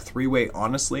problem with a three-way,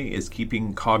 honestly, is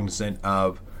keeping cognizant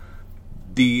of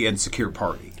the insecure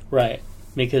party. Right,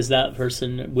 because that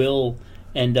person will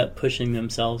end up pushing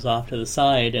themselves off to the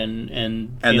side and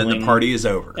And then the feeling- party is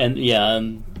over. and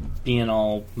and being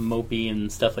all mopey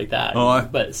and stuff like that. Oh,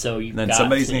 but so you've then got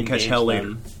somebody's to gonna catch engage hell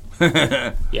them.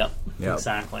 Yep, Yep.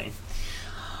 exactly.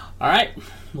 All right,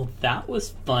 well that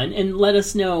was fun, and let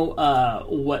us know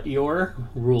what your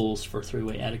rules for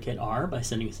three-way etiquette are by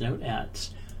sending us a note at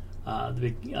the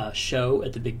big show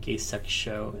at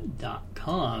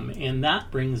thebiggaysexshow.com. And that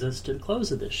brings us to the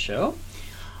close of this show.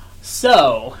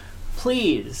 So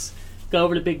please go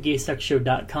over to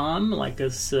biggaysexshow.com, like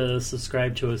us,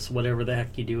 subscribe to us, whatever the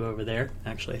heck you do over there.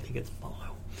 Actually, I think it's follow.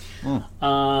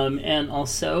 And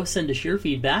also send us your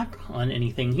feedback on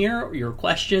anything here, your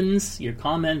questions, your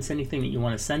comments, anything that you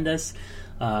want to send us.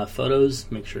 Photos,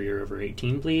 make sure you're over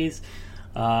 18, please.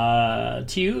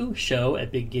 To show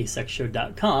at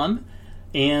biggaysexshow.com.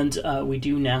 And we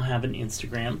do now have an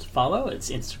Instagram to follow. It's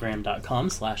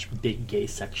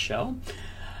instagram.com/biggaysexshow.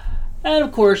 And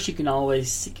of course, you can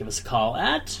always give us a call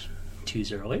at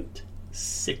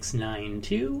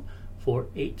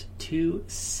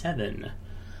 208-692-4827.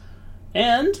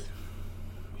 And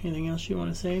anything else you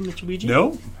want to say, Mr. BG?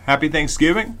 No. Happy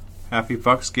Thanksgiving. Happy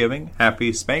Fucksgiving.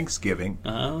 Happy Spanksgiving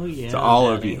Oh, yeah. to all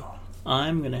of Daddy. you.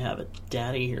 I'm going to have a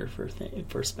daddy here for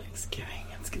Thanksgiving.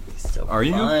 It's going to be so Are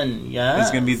you? fun. Yeah.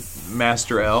 It's going to be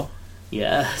Master L.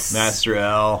 Yes. Master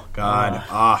L. God.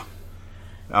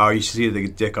 Oh, you should see the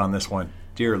dick on this one.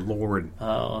 Dear Lord.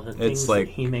 Oh, the things like-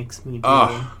 that he makes me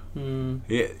do.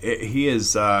 He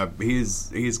is,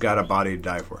 he's got a body to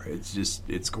die for.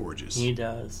 It's gorgeous. He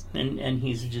does. And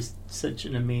he's just such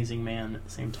an amazing man at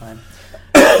the same time.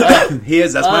 He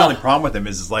is. That's my only problem with him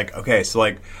is like, okay, so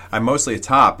like, I'm mostly a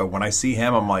top, but when I see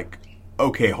him, I'm like,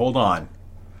 okay, hold on.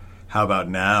 How about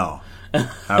now?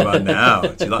 How about now?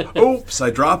 It's like, oops, I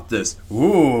dropped this.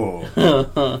 Ooh.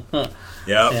 Yep.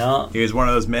 Yeah. He was one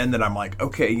of those men that I'm like,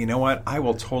 okay, you know what? I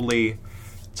will totally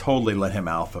let him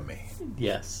alpha me.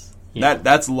 Yes. Yeah,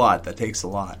 That's a lot. That takes a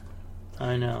lot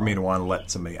I know. for me to want to let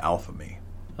somebody alpha me.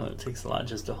 Oh, it takes a lot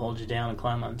just to hold you down and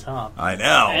climb on top. I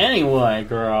know. Anyway,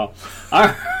 girl.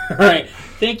 All right.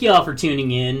 Thank you all for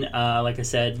tuning in. Like I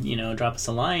said, drop us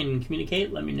a line and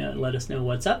communicate. Let us know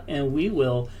what's up, and we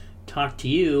will talk to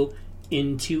you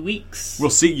in 2 weeks. We'll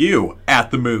see you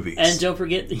at the movies. And don't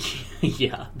forget,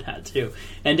 yeah, that too.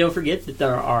 And don't forget that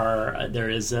there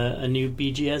is a new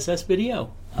BGSS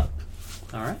video up.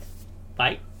 All right.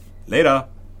 Bye. Later.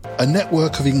 A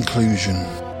network of inclusion.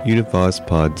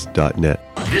 UnivazPods.net.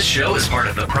 This show is part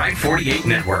of the Pride 48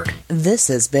 network. This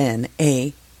has been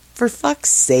a For Fuck's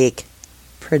Sake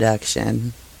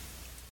production.